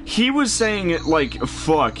him. He was saying, like,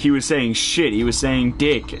 fuck. He was saying shit. He was saying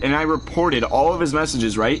dick. And I reported all of his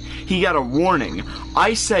messages, right? He got a warning.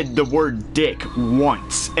 I said the word dick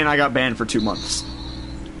once, and I got banned for 2 months.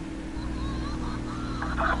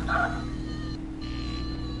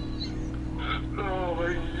 Oh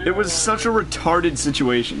my God. It was such a retarded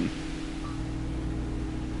situation.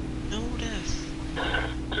 No death.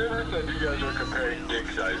 Trevor said you guys were comparing dick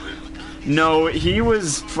sizes. No, he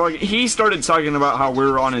was he started talking about how we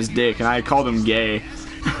were on his dick, and I called him gay.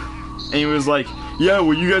 And he was like, yeah,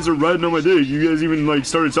 well, you guys are riding on my dick. You guys even, like,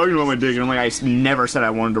 started talking about my dick. And I'm like, I never said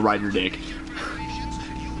I wanted to ride your dick.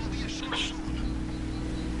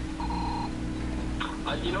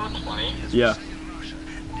 You know what's funny? Yeah.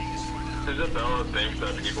 Isabella thinks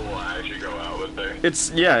that people will actually go out with her.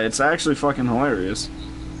 It's actually fucking hilarious.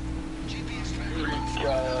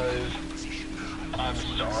 Because... I'm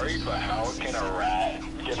sorry, but how can a rat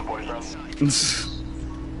get a boyfriend?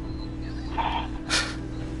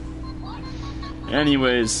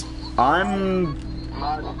 Anyways, I'm...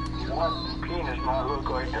 My penis might look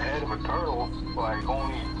like the head of a turtle, like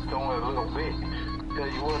only a little bit. Tell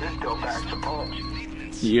you what, it still packs a punch.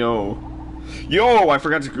 Yo. Yo, I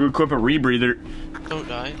forgot to equip a rebreather. Don't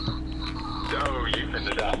die. Oh, you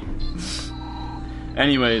finna die.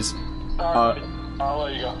 Anyways, I'll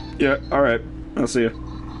let you go. yeah, alright. I'll see you.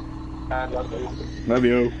 Love you. Love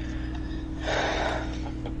you.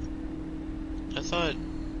 I thought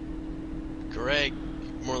Greg,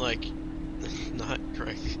 more like not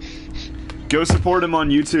Greg. Go support him on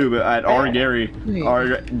YouTube at rgary.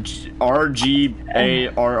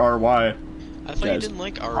 RGARRY. I thought you didn't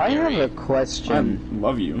like our I have Gary. a question. I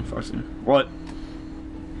love you, Foxy. What?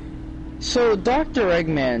 So Dr.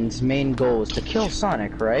 Eggman's main goal is to kill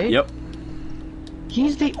Sonic, right? Yep.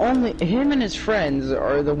 He's the only. Him and his friends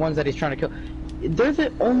are the ones that he's trying to kill. They're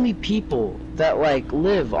the only people that like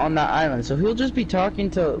live on that island. So he'll just be talking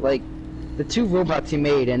to like the two robots he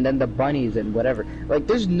made, and then the bunnies and whatever. Like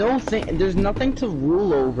there's nothing to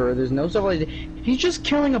rule over. There's no civilization. He's just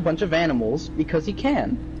killing a bunch of animals because he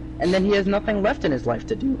can, and then he has nothing left in his life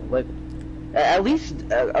to do. Like at least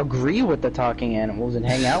agree with the talking animals and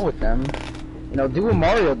hang out with them. You know, do what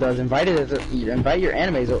Mario does. Invite your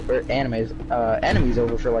enemies over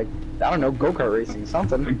for like, I don't know, go-kart racing,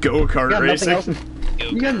 something. Go-kart racing?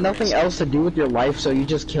 You got nothing else to do with your life, so you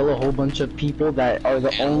just kill a whole bunch of people that are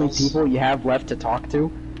the only people you have left to talk to.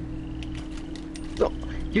 So,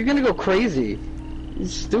 you're gonna go crazy.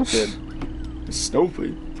 It's stupid.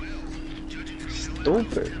 Stupid.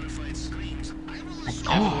 Stupid.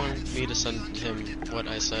 Kevin wanted me to send him what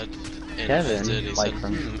I said, and Kevin, he did. He like said,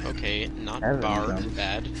 from okay, not Kevin, bar, dumb.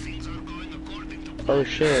 bad. Oh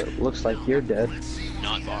shit, looks like you're dead.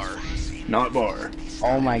 Not bar. Not bar.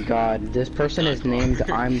 Oh my god, this person is named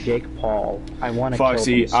I'm Jake Paul. I want to kill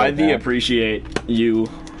Foxy, them so I bad. appreciate you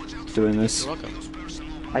doing this. You're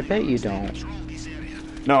welcome. I bet you don't.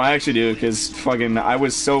 No, I actually do, because fucking, I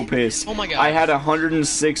was so pissed. Oh my god. I had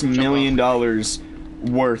 $106 million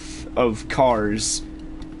worth of cars.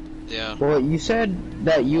 Yeah. Well, you said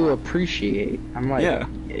that you appreciate. I'm like, Yeah.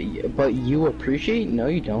 But you appreciate? No,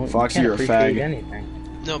 you don't. Foxy, you you're a can't appreciate fag. anything.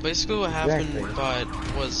 No, basically what happened, Exactly.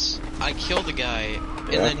 but was I killed a guy,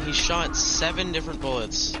 and then he shot 7 different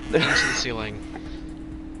bullets into the ceiling.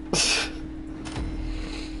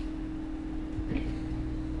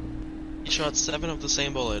 He shot 7 of the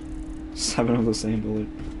same bullet. 7 of the same bullet.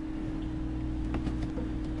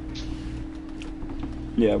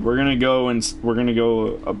 Yeah, we're gonna go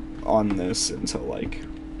on this until like,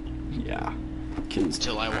 yeah, cause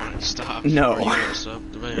Till I want to stop. No. Or you want to stop.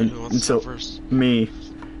 Depending on who wants to stop first. me,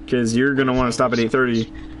 cause you're gonna want to stop at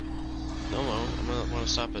 8:30. No, I'm gonna want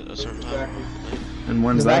to stop at a certain time. And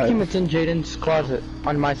when's The that? vacuum is in Jaden's closet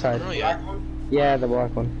on my side. Oh yeah. Yeah, the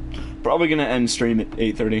black one. Probably gonna end stream at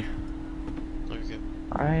 8:30.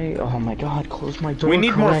 Okay. Oh my god, close my door. We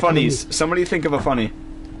need more correctly. funnies. Somebody think of a funny.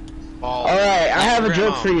 Alright, I have a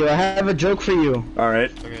joke for you. I have a joke for you. All right.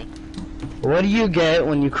 Okay. What do you get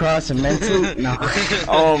when you cross a mental? No.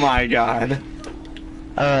 Oh my god.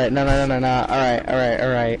 Alright, no.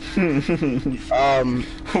 Alright.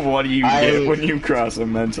 What do you I- get when you cross a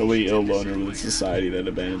mentally ill loner with a society that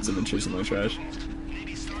abandons them and treats them like trash?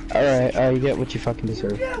 Alright, you get what you fucking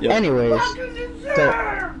deserve. Yep. Anyways,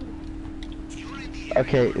 so...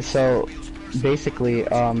 Okay, so, basically,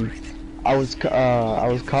 I was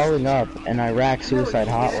calling up an Iraq suicide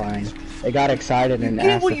hotline. They got excited and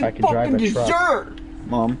asked if I could drive a truck.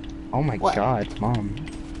 Mom, Oh my god, Mom.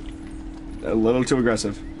 a little too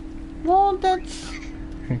aggressive. Well, that's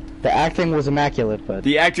The acting was immaculate, but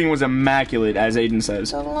The acting was immaculate, as Aiden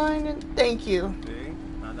says. the line. Thank you.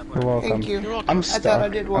 you're welcome. Thank you. You're welcome. I'm I stuck. thought I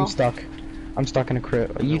did well. I'm stuck in a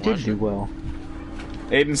crit. You did do well.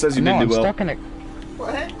 Aiden says you No, did I'm do well. stuck in a...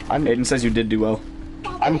 What? Aiden says you did do well.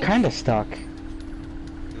 I'm kinda stuck.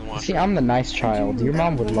 See, I'm the nice child. Your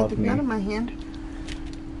mom would love me. Out of my hand.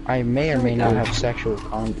 I may or may not have sexual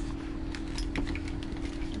con...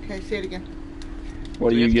 Okay, say it again. What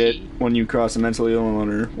do Do we you have get key? when you cross a mentally ill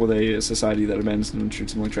loner with a society that abandons them and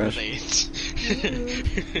treats them like trash?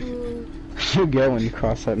 You get when you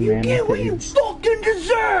cross that man with AIDS. fucking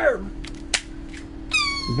deserve!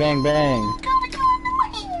 Bang bang.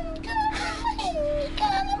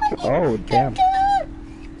 Oh damn.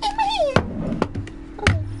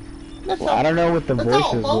 That's Well, I don't know what the That's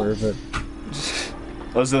all, voices were, folks.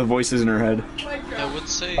 but Those are the voices in her head. I would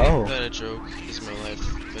say Oh. that a joke is my life,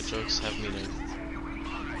 but jokes have meaning.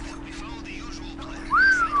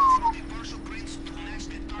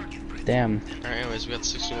 damn. Alright, anyways, we got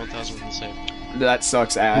 61,000 in the safe. That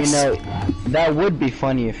sucks ass. You know, that would be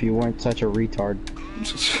funny if you weren't such a retard.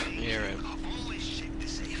 Yeah, right.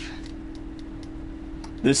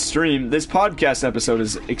 This podcast episode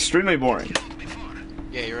is extremely boring.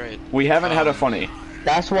 Yeah, you're right. We haven't had a funny.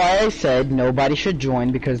 That's why I said nobody should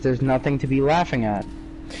join because there's nothing to be laughing at.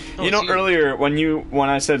 You know, earlier when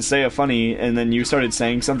I said say a funny and then you started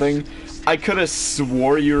saying something, I could have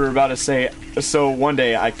swore you were about to say. So one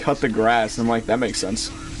day I cut the grass and I'm like, that makes sense.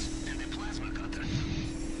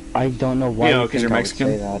 I don't know why. You know, you because think you're I would say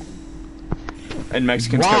Mexican. that. And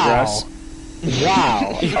Mexicans cut grass.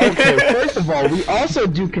 Wow. Okay, first of all, we also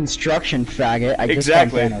do construction, faggot. I just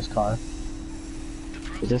found Thanos' car.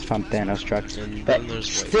 I just found Thanos' truck. But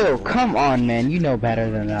still, come on, man. You know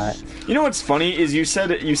better than that. You know what's funny is you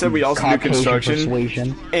said we also do construction,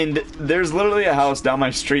 persuasion. And there's literally a house down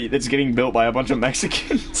my street that's getting built by a bunch of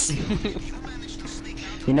Mexicans.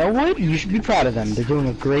 You know what? You should be proud of them. They're doing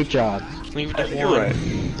a great job. Leave I it think at you're one.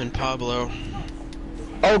 right. And Pablo.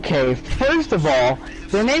 Okay, first of all,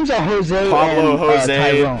 their names are Jose Pablo, and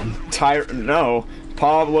Jose, no,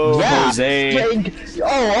 Pablo, yeah. Jose.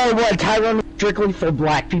 Oh, what? Tyrone is strictly for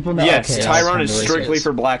black people? No, Yes, okay, Tyrone is strictly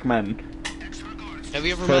for black men. Have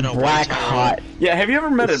you ever for met a black white Tyrone? hot. Yeah, have you ever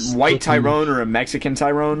met a white Tyrone or a Mexican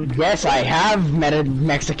Tyrone? Yes, I have met a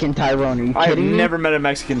Mexican Tyrone. Are you I've kidding me? never met a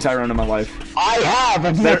Mexican Tyrone in my life. I have.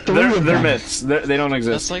 I've met three of They're them. myths. They don't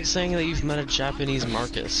exist. That's like saying that you've met a Japanese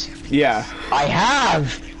Marcus. Yeah. I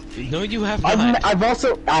have. No, you have not.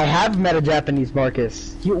 I have met a Japanese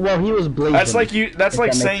Marcus. He was blazing. That's like you. That's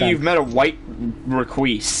like saying sense. you've met a white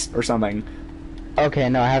Requise or something. Okay,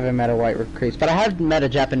 no, I haven't met a white recruit, but I have met a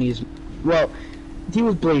Japanese. Well, he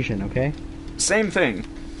was Blasian, okay? Same thing.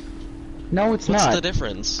 No, it's What's not. the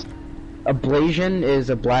difference? A Blasian is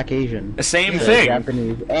a black Asian. The same So thing.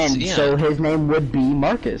 Japanese, and Yeah. so his name would be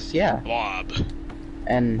Marcus, yeah. Bob.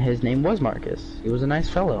 And his name was Marcus. He was a nice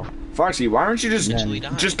fellow. Foxy, why don't you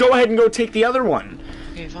Then- just go ahead and go take the other one?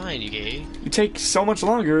 Okay, fine, you gay. You take so much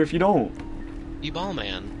longer if you don't. You ball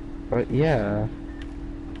man. But yeah,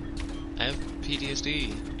 I have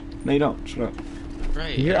PTSD. No, you don't. Shut up.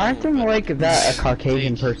 Right. you're I know, acting but- like that a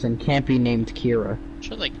Caucasian Like- person can't be named Kira.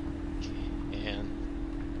 Sure, like... Man.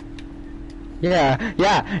 Yeah,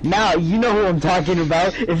 now you know who I'm talking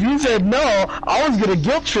about. If you said no, I was gonna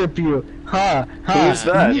guilt trip you. Huh. Who's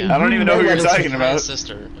that? I don't even know who you're talking about. Makaya's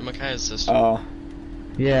sister. Makaya's sister. Oh.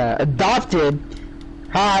 Yeah, adopted.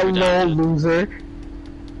 Hi, little loser.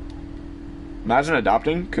 Imagine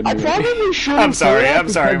adopting. Couldn't I you? probably shouldn't. I'm sorry. say that I'm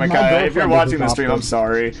sorry, because my Makaya. If you're girlfriend watching is the stream, I'm adopted.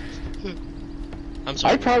 sorry. I'm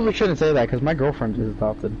sorry. I probably shouldn't say that because my girlfriend is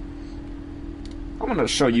adopted. I'm gonna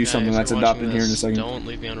show you Yeah, something if that's you're adopted watching here in a this, second. Don't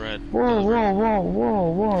leave me on red.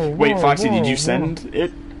 Whoa. Wait, Foxy, did you whoa. send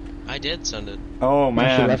it? I did send it. Oh And she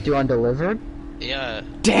man. left you undelivered? Yeah.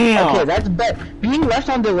 Damn. Okay, that's being left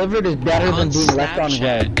undelivered is better On than being left on Snapchat,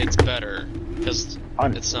 red. it's better. Because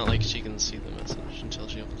On- it's not like she can see the message until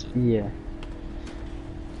she opens it. Yeah.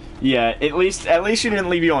 Yeah. At least she didn't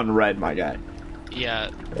leave you on red, my guy. Yeah,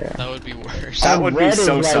 Yeah. that would be worse. That On would be red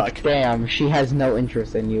so is like, suck. damn, she has no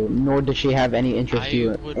interest in you, nor does she have any interest I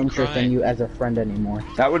would cry. in you as a friend anymore.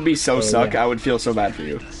 That would be so Oh, suck. yeah. I would feel so bad for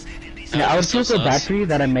you. Yeah, I would so feel so bad sus. for you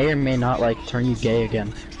that I may or may not like turn you gay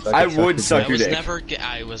again. So I could would your suck I dick. your was dick. never gay.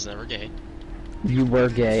 I was never gay. You were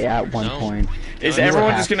gay at one No. point. Is You were everyone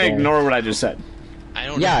half just gonna gay. ignore what I just said? I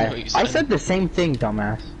don't know Yeah, what you said. I said the same thing,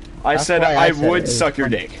 dumbass. I That's said why I I said would it was suck your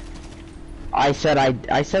funny. dick. I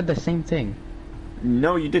said the same thing.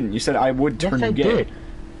 No, you didn't. You said I would turn Yes, I you gay. did.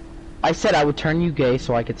 I said I would turn you gay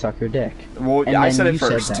so I could suck your dick. Well, And I then said it you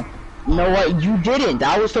first. that. No, what? You didn't.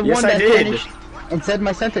 I was the Yes, one I that did. finished and said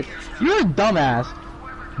my sentence. You're a dumbass.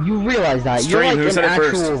 You realize that. You're Stream, like who an said it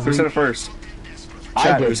first? actual Who said it first? I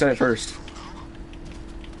Chat, did. who said it first?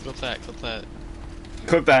 Clip that, clip that.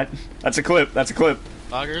 Clip that. That's a clip. That's a clip.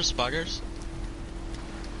 Boggers?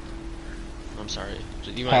 I'm sorry.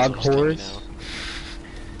 You might as Hog well just kill me whores?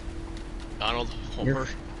 now. Donald Homer.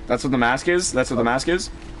 That's what the mask is? That's what the mask is?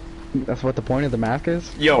 That's what the point of the mask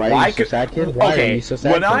is? Yo, why why are you so could... sad, kid? Why are Okay, you so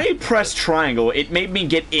sad, when kid? I pressed triangle, it made me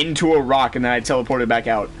get into a rock and then I teleported back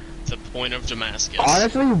out. The point of Damascus.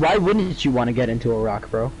 Honestly, why wouldn't you want to get into a rock,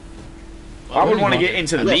 bro? I would want to get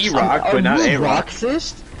into the rock, but not a rock.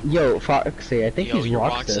 Roxist? Yo, Foxy, I think Yo, he's you're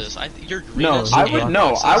Roxist. Roxas. You're No, greenest. I You're would no.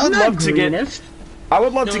 Roxas. I would I'm not love to get. greenest. I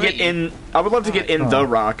would love No, to get not you. in. I would love to get in the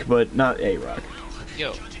rock, but not a rock.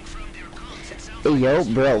 Yo, Hey, yo,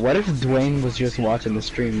 bro, what if Dwayne was just watching the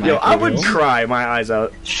stream? Yo, like, I would yo? cry my eyes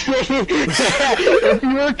out. If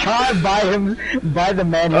you were caught by him, by the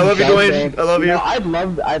man. I love you, himself Dwayne. saying, I love you. know,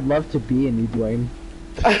 I'd love to be in you, Dwayne.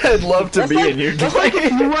 I'd love to be in you. That's like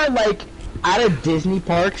if you were like at a Disney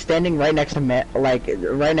park, standing right next to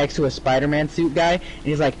right next to a Spider-Man suit guy, and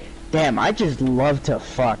he's like, "Damn, I just love to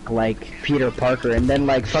fuck like Peter Parker," and then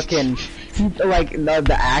like fucking like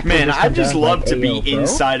the actor. Man, just I comes just out, love like, to be "Ayo, bro."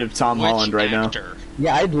 inside of Tom which Holland right now. actor?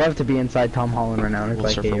 Yeah, I'd love to be inside Tom Holland right now. And it's Well,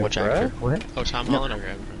 like, sir, hey, for yo, which bruh, actor? what? Oh, Tom Holland or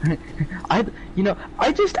Graham?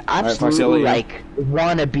 I just Foxy, absolutely I'll let like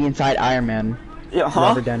want to be inside Iron Man. Yeah, huh?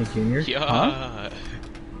 Robert Downey Jr. Yeah. Huh?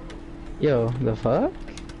 Yo, the fuck?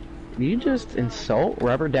 You just insult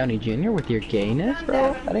Robert Downey Jr. with your gayness,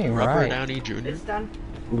 bro? That ain't Robert right. Downey Jr. It's done.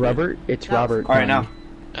 Robert, it's No. Robert. All right, Downey.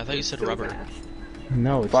 now. I thought you said So Robert. fast.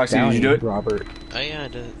 No, it's Foxy, did Downey, you do it? Robert. Oh yeah, I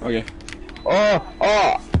did. Okay.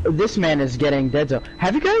 Oh, this man is getting dead zone.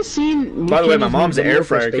 Have you guys seen? By the way, my Mickey's mom's new video air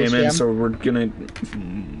for fryer Space came in, Jam? so we're gonna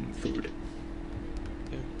food.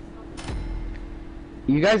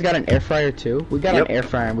 You guys got an air fryer too? We got Yep. an air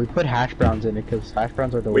fryer and we put hash browns in it because hash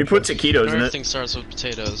browns are We delicious. put taquitos in it. Everything starts with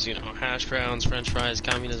potatoes. You know, hash browns, French fries,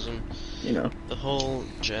 communism, You know. the whole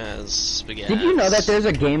jazz spaghetti. Did you know that there's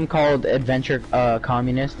a game called Adventure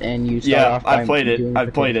Communist and you start Yeah, off by I played it. doing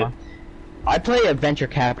I've played it. potato? I play Adventure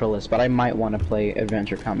Capitalist, but I might want to play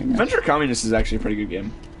Adventure Communist. Adventure Communist is actually a pretty good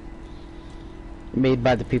game. Made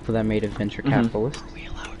by the people that made Adventure Capitalist. Are we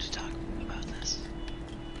allowed to talk about this?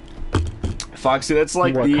 Foxy, that's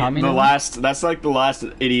like What, the communism? last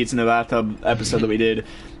Idiots in the Bathtub episode that we did.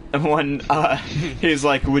 And when he's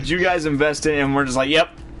like, "Would you guys invest in?" And we're just like, "Yep,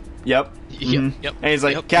 Yep, mhm." yep. And he's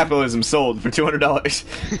like, yep. "Capitalism sold for $200."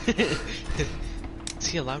 Is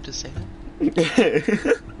he allowed to say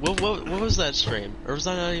that? What was that stream? Or was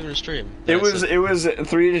that not even a stream? It was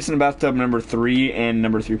 3 Idiots in the Bathtub number 3 and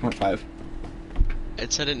number 3.5.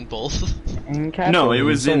 It said it in both. And No, it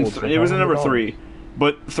was in capitalism sold it was in number for $100. 3,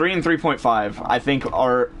 but 3 and 3.5 I think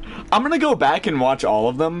are. I'm gonna go back and watch all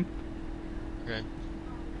of them Okay.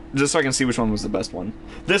 just so I can see which one was the best one.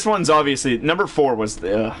 This one's obviously number 4 was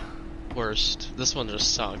the. Worst. This one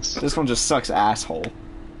just sucks. This one just sucks asshole.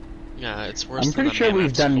 Yeah, it's worse. I'm than pretty the sure Man we've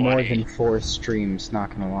X done more 20. than 4 streams, not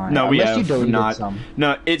gonna lie. No, we Unless you have deleted not. some.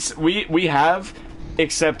 No, it's we have,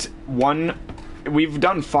 except one. We've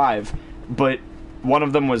done 5, but one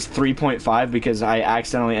of them was 3.5 because I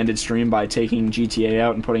accidentally ended stream by taking GTA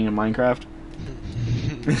out and putting in Minecraft.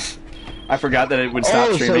 I forgot that it would stop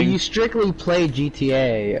Oh, so streaming. you strictly play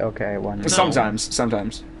GTA? Okay, one. Sometimes.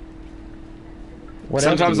 What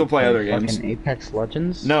sometimes else do you we'll play other Fucking games. Apex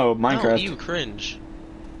Legends? No, Oh, Minecraft. you cringe.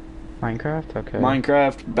 Minecraft? Okay.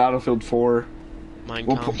 Minecraft, Battlefield 4.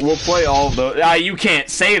 Minecraft. We'll play all of those. Ah, you can't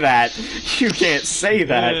say that. You can't say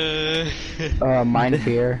that. Mine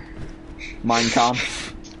Fear.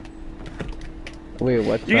 Minecraft. Wait,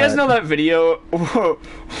 what's You guys know that video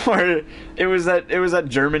where it was that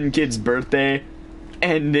German kid's birthday,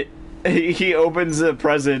 and he opens a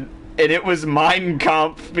present, and it was Mein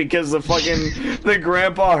Kampf because the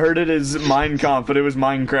grandpa heard it as Mein Kampf, but it was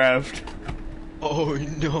Minecraft. Oh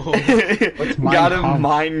no. Got him Kampf?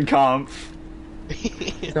 Mein Kampf.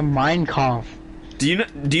 The Mein Kampf. Do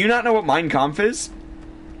you not know what Mein Kampf is?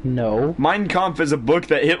 No. Mein Kampf is a book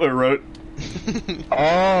that Hitler wrote.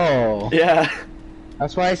 Oh. Yeah.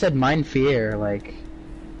 That's why I said Mein Fear, like...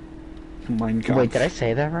 Mein Kampf. Wait, did I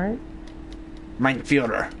say that right? Mein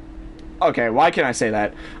Führer. Okay, why can't I say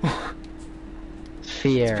that?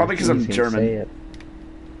 Fear. It's probably 'cause I'm Easy to German. say it.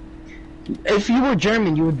 If you were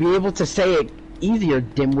German, you would be able to say it easier,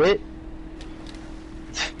 dimwit.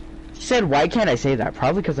 He said, why can't I say that?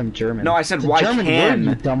 Probably because I'm German. No, I said It's a why German can.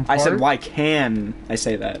 word, you dumb I said fart. why can I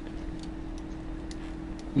say that?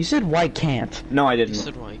 You said why can't. No, I You didn't.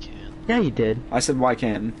 said why can't. Yeah, you did. I said why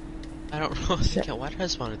can. I don't know. Yeah, why did I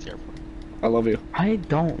spawn at the airport? I love you. I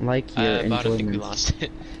don't like your About I think we enjoyment. lost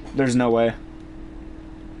it. There's no way.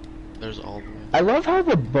 There's all the way. I love how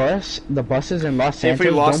the buses in Los If Santos we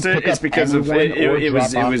lost don't it, pick it's up because of anyone or it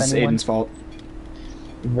was drop off anyone. Aiden's fault.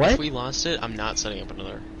 What? If we lost it, I'm not setting up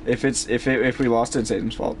another. If we lost it, it's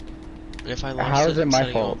Aiden's fault. If I lost How is it, it I'm my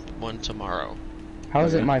setting fault? up one tomorrow. How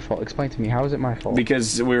is it Okay. my fault? Explain to me. How is it my fault?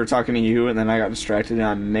 Because we were talking to you, and then I got distracted, and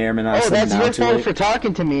I may or may not have Oh, said that's now your too fault late. for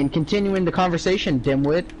talking to me and continuing the conversation,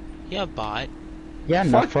 dimwit. Yeah, bot. Yeah,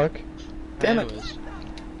 no fuck. Damn it. Anyways.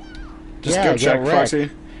 Just Yeah, go get check, wrecked. Foxy.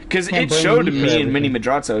 Because Can't it blame showed me for me and Mini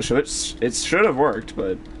everything. Madrazo, so it should have worked,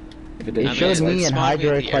 but if it didn't, It mean, showed it's me like and spawned me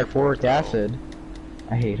at the hydrochloric airport, acid.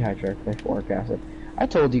 I hate hydrochloric acid. I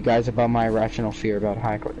told you guys about my irrational fear about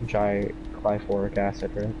hydrochloric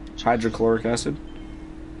acid, right? hydrochloric acid.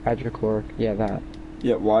 Hydrochloric, yeah, that.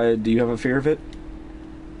 Yeah. Why do you have a fear of it?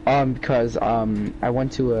 Because I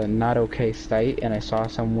went to a not okay site and I saw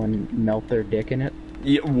someone melt their dick in it.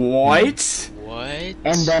 Yeah, what? What?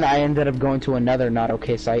 And then I ended up going to another not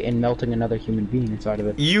okay site and melting another human being inside of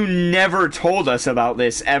it. You never told us about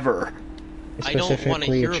this ever. I don't want to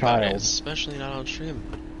Specifically hear a about it, child. especially not on stream.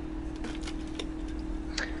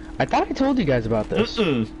 I thought I told you guys about this.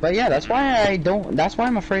 Mm-mm. But yeah, that's why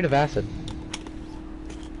I'm afraid of acid.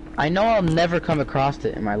 I know I'll never come across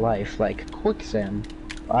it in my life, like quicksand.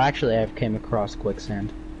 Well, actually, I've came across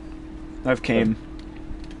quicksand. I've came.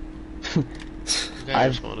 Okay, I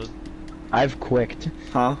responded. I've quicked.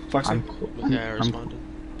 Huh? Foxy? Okay, I responded.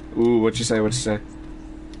 Ooh, what'd you say? What'd you say?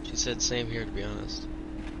 She said same here, to be honest.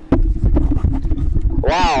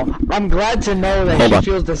 Wow, I'm glad to know that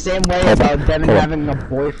she feels the same way about Devin having a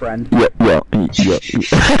boyfriend. Yeah.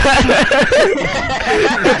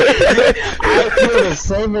 I feel the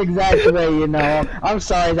same exact way, you know. I'm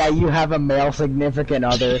sorry that you have a male significant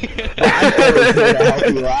other, but I'm always here to help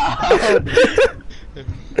you out.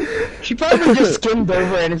 She probably just skimmed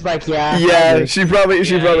over it and it's like, yeah. Yeah, she probably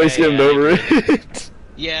skimmed over it.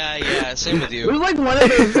 Yeah, same with you. It was like one of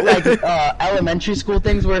those like elementary school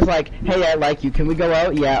things where it's like, hey, I like you. Can we go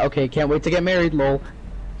out? Yeah, okay. Can't wait to get married. Lol.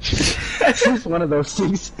 It's just one of those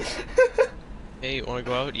things. Hey, wanna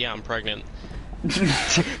go out? Yeah, I'm pregnant.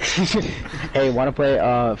 Hey, wanna play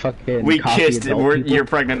fucking? We coffee kissed. adult people? You're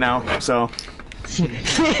pregnant now, so.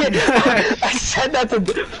 I said that to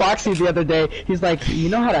Foxy the other day. He's like, you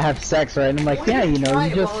know how to have sex, right? And I'm like, yeah, you know,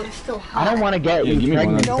 you just. I don't want to get Yeah, give you me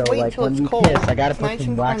pregnant, one. so Don't wait like till when it's we cold. kiss, I gotta put Nice some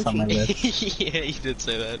and wax on my crunchy. lips. Yeah, you did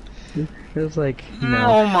say that. It was like, you know,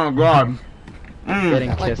 Oh my god. getting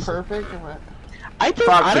Like kissed. perfect or what? I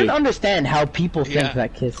Foxy. don't understand how people think Yeah.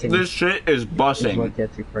 that kissing This shit is is bussing. what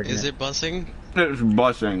gets you pregnant. Is it bussing? It's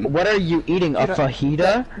bussing. What are you eating? A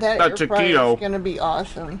fajita? That A air fryer taquito. is gonna be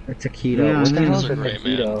awesome. A taquito. What the hell is a Great,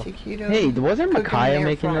 man. taquito? Taquito. Hey, wasn't Cooked in Micaiah an air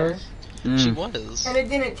making fryer. those? She was. And it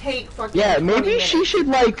didn't take fucking. Yeah, 20 maybe she minutes. should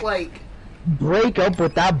It took, like break up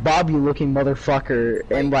with that Bobby-looking motherfucker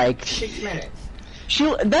and like 6 minutes.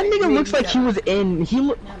 that nigga looks like he was in. He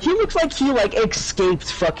looks like he like escaped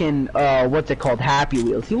fucking what's it called, Happy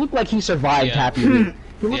Wheels. He looked like he survived Yeah. Happy Wheels.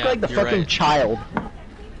 He looked Yeah, like the you're fucking right. child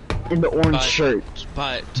in the orange But- shirt.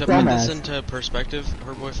 But to Dumbass. put this into perspective,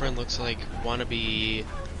 her boyfriend looks like wannabe. He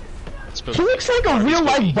looks like a real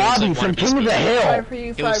life Bobby from King of the Hill. 5 for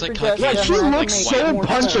you, It 5 looks for like Jessica. Like he Yeah, and I looks can so make more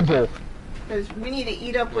stuff. punchable. Because we need to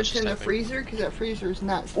eat up what's in the typing. freezer, because that freezer is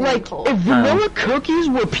not staying Like cold. if vanilla cookies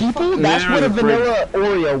were people, that's what a the vanilla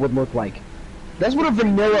Oreo would look like. That's what a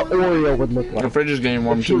vanilla Oreo would look The like fridge is getting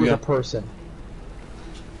warm if he too, was yeah. a person.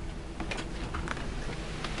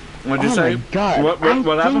 What'd you Oh say? my god! What I think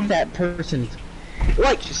happened? that person's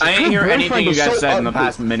like. I ain't her hear anything boyfriend you is guys so said in the ugly.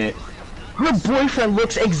 past minute. Her boyfriend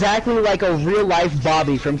looks exactly like a real life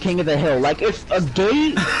Bobby from King of the Hill. Like if a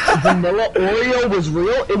gay vanilla Oreo was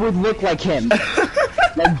real, it would look like him.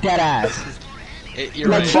 Like dead ass. You're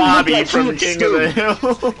Like, right. he Bobby looked from like he King of the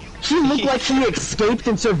Hill. He looked like he escaped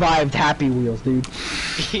and survived Happy Wheels, dude.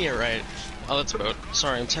 You're right. Oh, let's vote.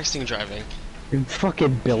 Sorry, I'm texting driving. And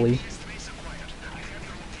fucking Billy.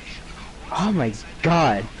 Oh my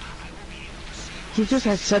god. He just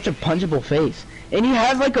has such a punchable face. And he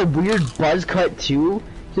has like a weird buzz cut too.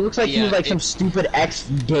 He looks like he Yeah, was like some stupid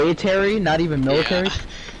ex-gaytary, not even military. Yeah.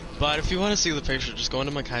 But if you want to see the picture, just go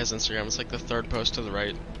into Makai's Instagram. It's like the third post to the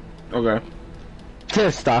right. Okay. To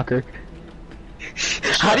a stalker.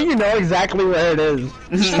 How do you know exactly where it is?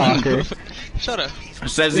 Stalker. Shut up. It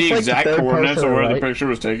says It's the like the exact third coordinates post of on the where the right. picture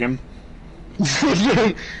was taken.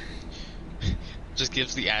 Just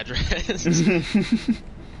gives the address.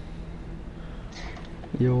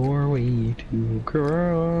 You're way too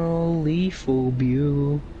girly for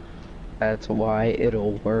you. That's why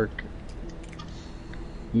it'll work.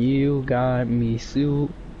 You got me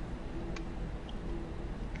suit.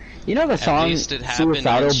 You know the song least it happened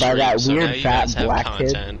Suicidal on by that stream, so now weird you fat guys have black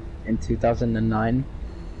content. kid in 2009?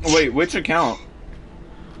 Wait, which account?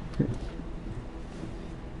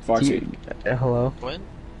 Foxy. Hello? What?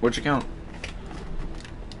 Which account?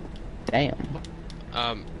 Damn.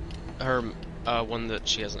 Her, one that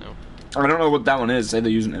she has now. I don't know what that one is. Say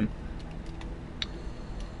the username.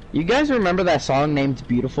 You guys remember that song named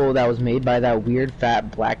Beautiful that was made by that weird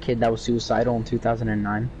fat black kid that was suicidal in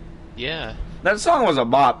 2009? Yeah. That song was a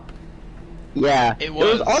bop. Yeah. It It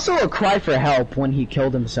was was. also a cry for help when he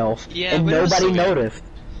killed himself. Yeah, and but it was nobody still good. noticed.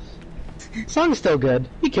 Song's still good.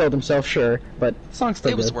 He killed himself, sure, but song's still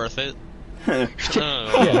It good. was worth it.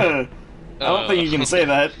 I don't think you can say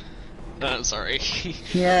that. Sorry.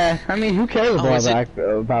 Yeah, I mean, who cares Oh, is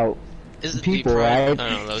about Is it people, deep fried? right? I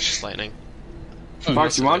don't know, that was just lightning.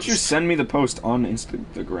 Foxy, why don't you send me the post on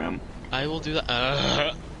Instagram? I will do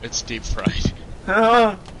that. It's deep fried.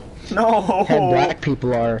 No. Head black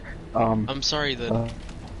people are I'm sorry that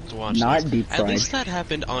to watch not this. deep At fried. least that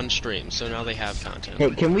happened on stream, so now they have content.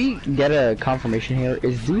 Hey, can we get a confirmation here?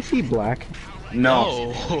 Is Doofy black?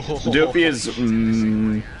 No. Doofy is.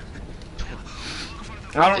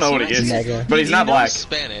 I don't know what he is, Nega. but he's not black. Knows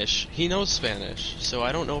Spanish. He knows Spanish, so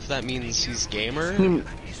I don't know if that means he's gamer.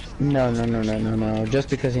 No. Just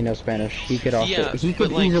because he knows Spanish, he could also Yeah, he could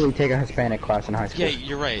but, like- easily take a Hispanic class in high school. Yeah,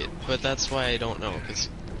 you're right, but that's why I don't know, because...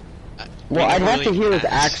 Well, I'd have to hear his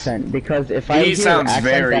accent, because if I hear He his sounds accent,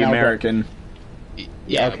 very then I'll go- American.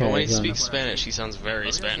 Yeah, okay, but when he yeah. speaks Spanish, he sounds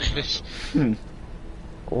very Spanish.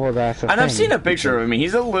 Well, that's the And thing. I've seen a picture of him.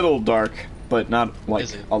 He's a little dark, but not like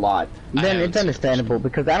Is he? a lot. I Then haven't it's seen a understandable,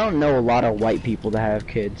 because I don't know a lot of white people that have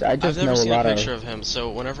kids. I I've just know never a seen a lot picture of... of him, so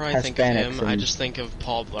whenever I think of Hispanics him, I and- just think of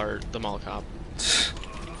Paul Blart, the mall cop.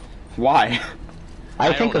 Why? I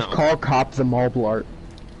I think don't of know. Call Cop the Mall Blart.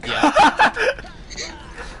 Yeah.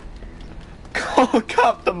 Call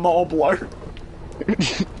Cop the Mall Blart.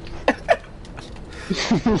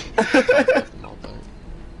 Mall Blart.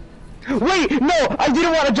 Wait, no! I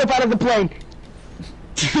didn't want to jump out of the plane!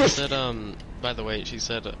 She said, by the way, she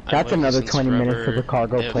said... That's "I've loved you another since 20 minutes forever. of the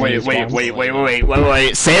cargo If plane.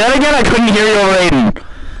 Wait. Say that again. I couldn't hear you, Raiden.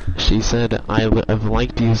 She said, I've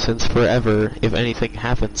liked you since forever. If anything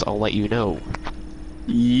happens, I'll let you know.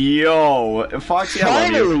 Yo, Foxy, I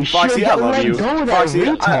love you. Finally, Foxy, shit, I don't love let you. go of that Foxy, I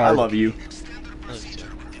retard. love you.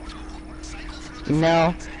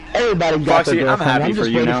 No, everybody got Foxy, their I'm girlfriend. happy just for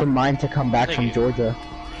you waiting now. for mine to come back Thank from you. Georgia.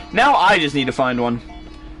 Now I just need to find one.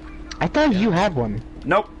 I thought you had one.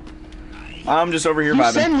 Nope. I'm just over here You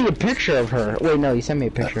vibing. sent me a picture of her. Wait, no, you sent me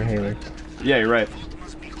a picture of Haley. Yeah, you're right.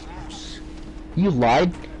 You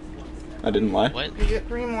lied? I didn't lie. What? You get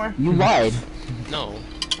 3 more. You lied. No.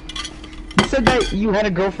 You said that you had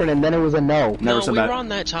a girlfriend and then it was a no. Never No, said we that. were on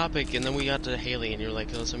that topic, and then we got to Haley, and you're like,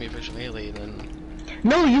 oh, send me a picture of Haley, and then...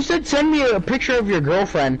 No, you said send me a picture of your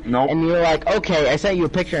girlfriend. Nope. And you're like, okay, I sent you a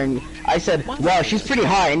picture and I said, What? wow, she's pretty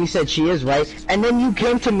hot. And you said she is, right? And then you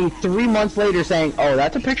came to me 3 months later saying, oh,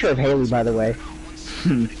 that's a picture of Haley, by the way.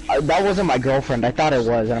 That wasn't my girlfriend. I thought it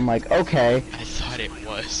was. And I'm like, okay. I thought it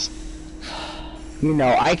was. You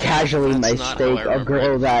know, I casually That's not how I mistake a remember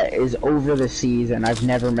girl it. that is over the seas and I've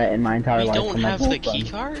never met in my entire We life. don't for my have the girlfriend. key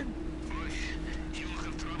card?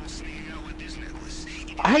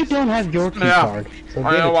 I don't have your key Yeah. card. So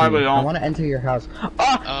I give know it why to we me. I don't. want to enter your house.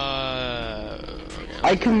 Ah! Okay.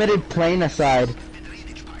 I committed plane aside.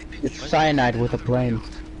 It's cyanide with a plane.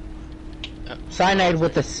 Cyanide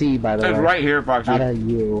with a C, by the It's way. right here, Foxy. Not a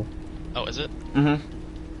U. Oh, is it? Mm-hmm.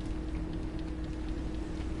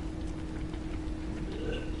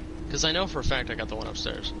 Because I know for a fact I got the one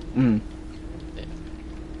upstairs. Mm.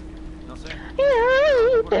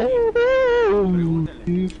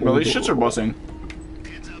 Well, these shits are bussing.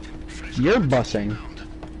 You're bussing.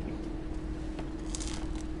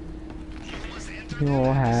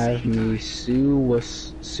 You'll have me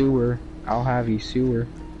sewer. I'll have you sewer.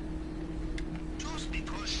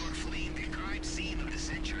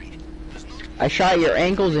 I shot your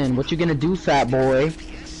ankles in. What you gonna do, fat boy?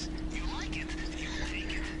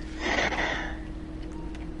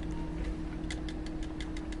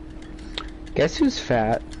 Guess who's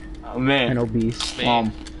fat Oh, and man. obese?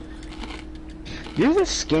 Me. You're the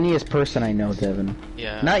skinniest person I know, Devin.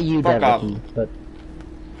 Yeah. Not you, Fuck Devin, but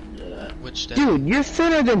Which day? dude, you're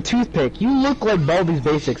thinner than Toothpick. You look like Baldy's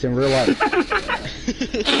Basics in real life.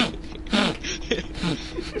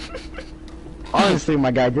 Honestly,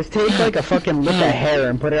 my guy, just take like a fucking lip of hair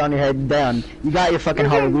and put it on your head down. You got your fucking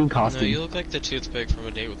Halloween No, costume. you look like the toothpick from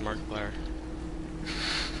A Date with Markiplier.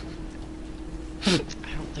 I don't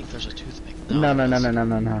think there's a toothpick. No.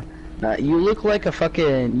 No, you look like a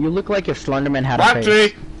fucking. You look like if Slenderman had a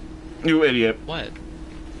face. Foxy! You idiot. What?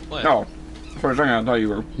 What? No. For a second, I thought you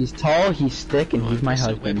were. He's tall, he's thick, and Oh, he's I my missed it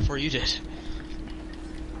way husband. before you did.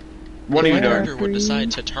 What are you What doing? character would decide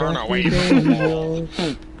to turn away from the wall?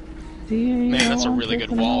 Man, that's a really good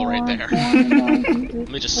wall right there. Let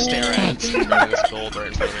me just stare at it, seeing this gold right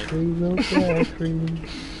in front of me.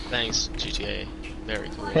 Thanks, GTA. Very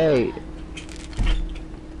cool. Hey,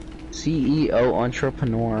 CEO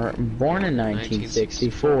entrepreneur, born in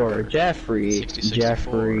 1964, Jeffrey.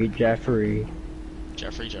 6064. Jeffrey.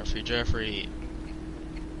 Jeffrey.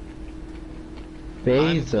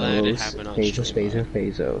 Bezos, glad it happened on stream.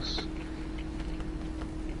 Bezos.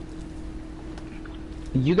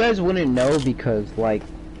 You guys wouldn't know because, like,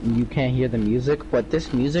 you can't hear the music, but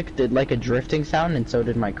this music did, like, a drifting sound, and so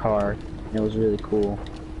did my car. And it was really cool.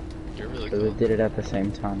 You're really So cool. it did it at the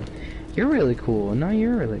same time. You're really cool. No,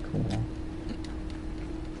 you're really cool.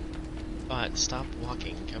 But stop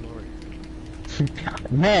walking. Come over here.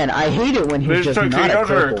 Man, I hate it when he's These just not a taquitos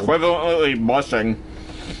are cripple. equivalently bussing.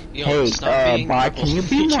 Yo, Hey, stop being Bot, can you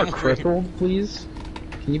be more Come over here. crippled, please?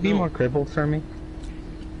 Can you be No. more crippled for me?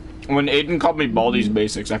 When Aiden called me Baldy's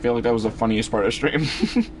Basics, I feel like that was the funniest part of stream.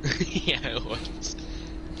 Yeah, it was.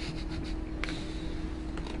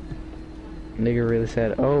 Nigga really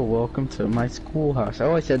said, "Oh, welcome to my schoolhouse."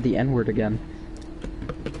 Oh, I said the N-word again.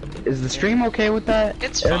 Is the stream okay with that?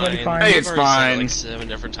 It's Everybody fine. Hey, We've it's already said it fine. like 7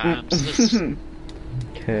 different times.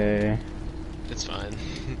 Okay. It's fine.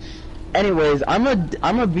 Anyways,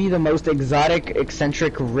 I'm be the most exotic,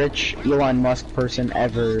 eccentric, rich Elon Musk person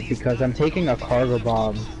ever because I'm taking a cargo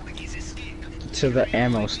bomb to the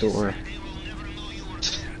ammo store.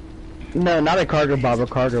 No, not a cargo bomb, a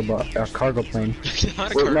cargo plane.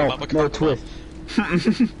 Not a Wait, cargo no, bomb, a no cargo twist.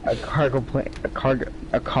 A cargo plane,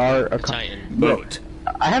 a car. Titan. Boat.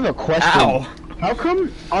 I have a question. Ow. How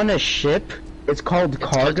come on a ship it's called It's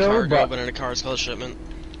called cargo, but in a car it's called shipment.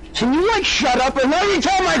 can you like shut up and let me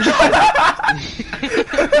tell my joke?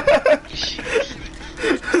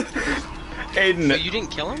 Aiden, So you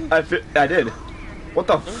didn't kill him? I did. What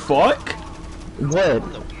the fuck? What?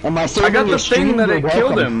 Am I I saving got your the thing stream? that You're it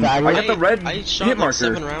killed welcome, him. faggot. I got the red I shot hit like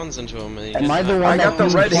 7 marker. rounds into him. And he Am I the one I that got the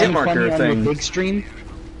was red hit playing marker funny on thing. the big stream?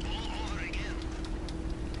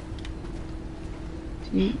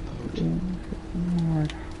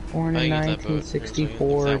 Born in I get that boat.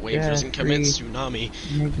 1964. If that wave doesn't commit Jeffrey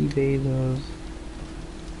tsunami. Mickey Bezos.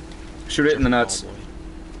 Shoot it in the nuts. Oh,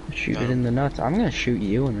 boy. Shoot it in the nuts. I'm gonna shoot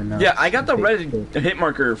you in the nuts. Yeah, I got the Big red stick. hit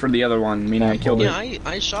marker for the other one, meaning I killed Yeah, it.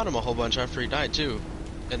 I shot him a whole bunch after he died too,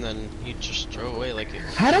 and then he just drove away like.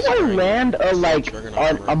 How do I land a like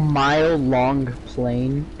Juggernaut a mile long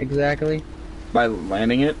plane exactly? By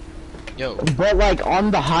landing it? Yo, But like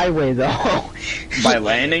on the highway though. By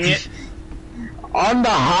landing it? On the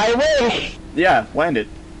highway. Yeah, land it.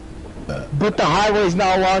 But the highway's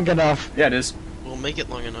not long enough. Yeah, it is. we'll make it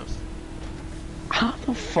long enough. How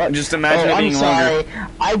the fuck? Just imagine oh, it being I'm sorry. longer.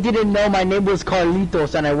 I didn't know my name was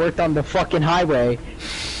Carlitos and I worked on the fucking highway.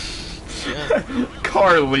 Yeah.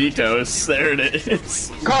 Carlitos, there it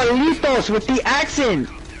is. Carlitos with the accent.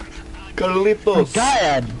 Carlitos.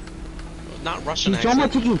 God. Not Russian He's almost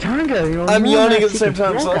accent. taking tanga, you know. I'm you yawning know, at the same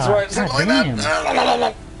time, so that's why it's God like damn.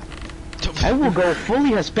 that. I will go fully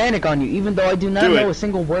Hispanic on you, even though I do not Do know it. a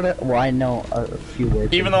single word. Well, I know a few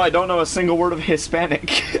words. Even though I don't know a single word of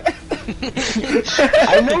Hispanic.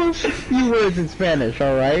 I know a few words in Spanish,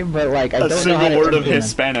 alright? But, like, I A don't know how single to word of implement.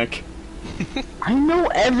 Hispanic. I know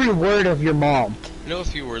every word of your mom. I know a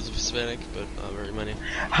few words of Hispanic, but not very many.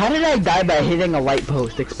 How did I die by hitting a light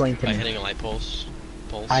post? Explain to By me. hitting a light pulse.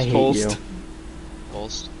 I hate Post. you.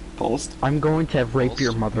 Pulse. Post. I'm going to rape Pulse.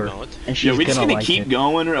 your mother. Remote. And she's Yeah, we just gonna gonna like keep it.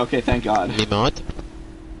 going? Or, okay, thank God. Remote.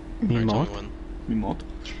 Me Alright, tell more? me when. Remote.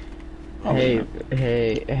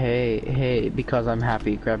 Hey, because I'm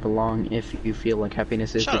happy, grab along if you feel like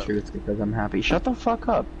happiness is Shut the up. truth, because I'm happy. Shut the fuck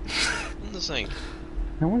up. In the sink.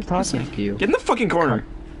 No one's talking to you. Get in the fucking corner.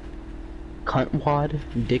 Cuntwad,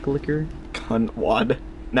 dick licker, Cunt wad.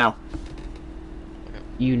 Now.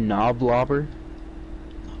 you knob lobber.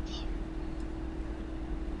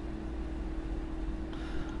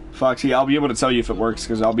 Foxy, I'll be able to tell you if it works,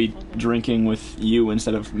 because I'll be drinking with you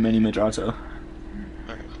instead of Mini Madrato.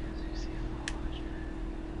 Alright.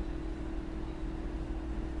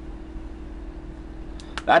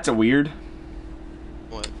 That's a weird.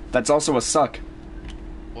 What? That's also a suck.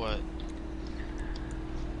 What?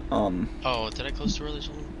 Um, Oh, did I close too early or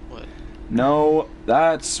something? What? no,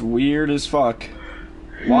 that's weird as fuck.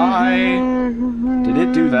 Why did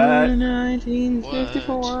it do that? I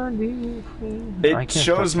It can't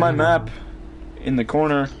shows stop my saying map that. in the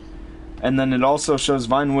corner, and then it also shows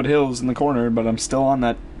Vinewood Hills in the corner, but I'm still on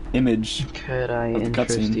that image. Could I Of the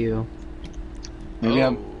interest cutscene. you? Maybe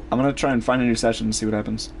Oh. I'm gonna try and find a new session and see what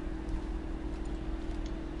happens.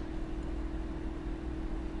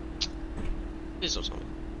 Please don't tell me.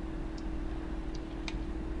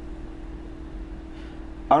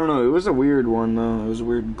 I don't know, it was a weird one though. It was a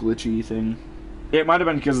weird glitchy thing. It might have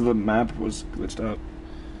been because the map was glitched out.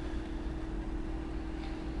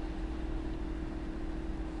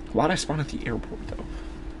 Why'd I spawn at the airport though?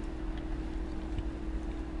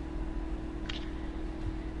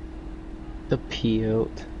 The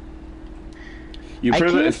peyote. You I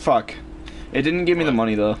proved it. can't- Fuck. It didn't give me the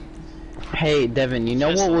money though. Hey, Devin, you know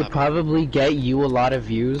Yes, what I'll would have it. probably get you a lot of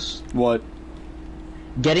views? What?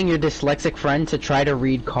 Getting your dyslexic friend to try to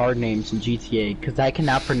read card names in GTA, because I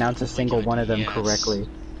cannot pronounce a single God, one of them yes. correctly.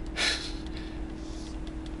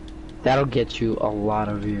 That'll get you a lot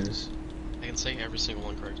of views. I can say every single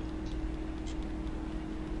one correctly.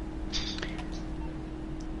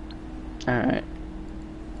 Alright.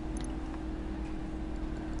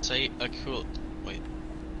 Say a cool. Wait.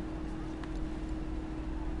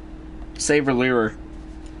 Saver Learer.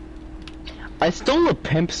 I stole a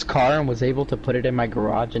pimp's car and was able to put it in my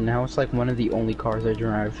garage, and now it's like one of the only cars I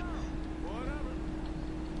drive.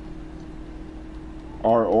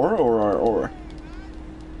 R-or?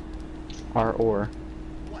 R-or.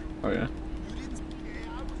 Oh, yeah.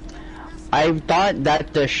 I thought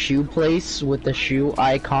that the shoe place with the shoe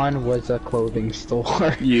icon was a clothing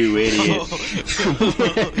store. You idiot.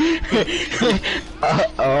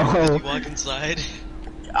 Uh-oh. Did you walk inside?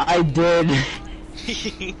 I did.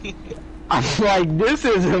 I'm like, this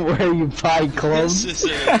isn't where you buy clothes. This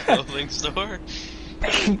isn't a clothing store.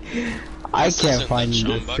 I This can't isn't find the you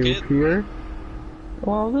chum this bucket. soup here.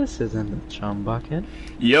 Well, this isn't the chum bucket.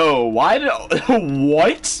 Yo, why did...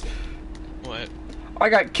 What? What? I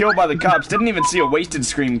got killed by the cops. Didn't even see a wasted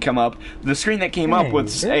screen come up. The screen that came up Hey,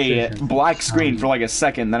 was this a isn't black screen chum. for like a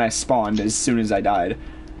second, then I spawned as soon as I died.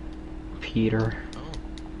 Peter.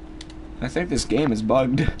 I think this game is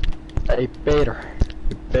bugged. Hey, Peter.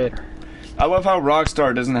 Hey, Peter. I love how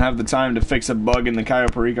Rockstar doesn't have the time to fix a bug in the Cayo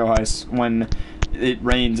Perico heist. When it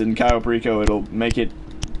rains in Cayo Perico, it'll make it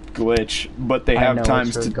glitch, but they I have know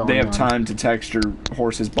times what's to going they have on. time to texture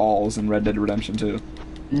horses' balls in Red Dead Redemption 2.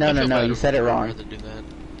 No, I no, feel no, bad you said it I'd wrong. rather do that.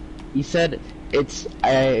 You said it's.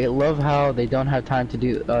 I love how they don't have time to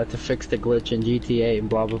do to fix the glitch in GTA and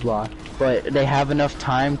blah blah blah, but they have enough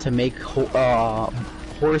time to make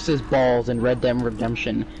horses' balls in Red Dead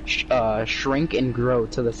Redemption shrink and grow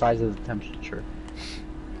to the size of the temperature.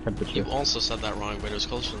 You also said that wrong, but it was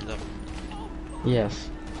closer than that. Yes.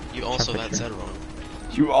 You also that Temperature. said wrong.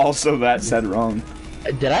 You also that said wrong.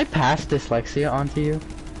 Did I pass dyslexia onto you?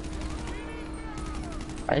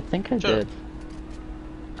 I think I Sure. did.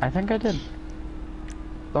 I think I did.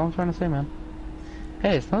 That's all I'm trying to say, man.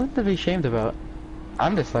 Hey, it's nothing to be ashamed about.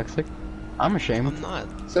 I'm dyslexic. I'm ashamed. I'm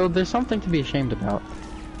not. So there's something to be ashamed about.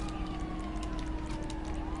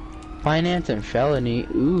 Finance and felony.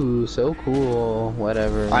 Ooh, so cool.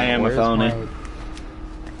 Whatever. I am a Where's felony. my-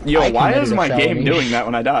 Yo, I why committed is a my game felony. doing that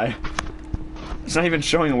when I die? It's not even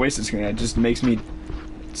showing a wasted screen, it just makes me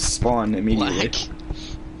spawn immediately. Black.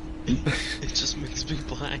 It just makes me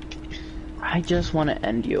black. I just want to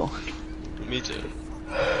end you. Me too.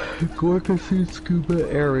 Gorka suits, scuba,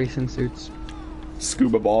 air racing suits.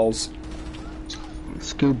 Scuba balls.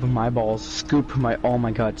 Scoop my balls. Scoop my. Oh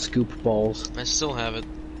my god, scoop balls. I still have it.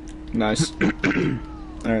 Nice.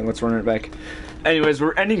 Alright, let's run it back. Anyways,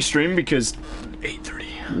 we're ending stream because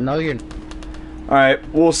 8:30. No, you're. Alright,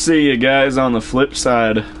 we'll see you guys on the flip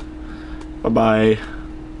side. Bye-bye.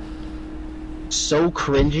 So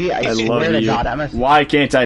cringy. I, I swear love to you. God, I'm a. Why can't I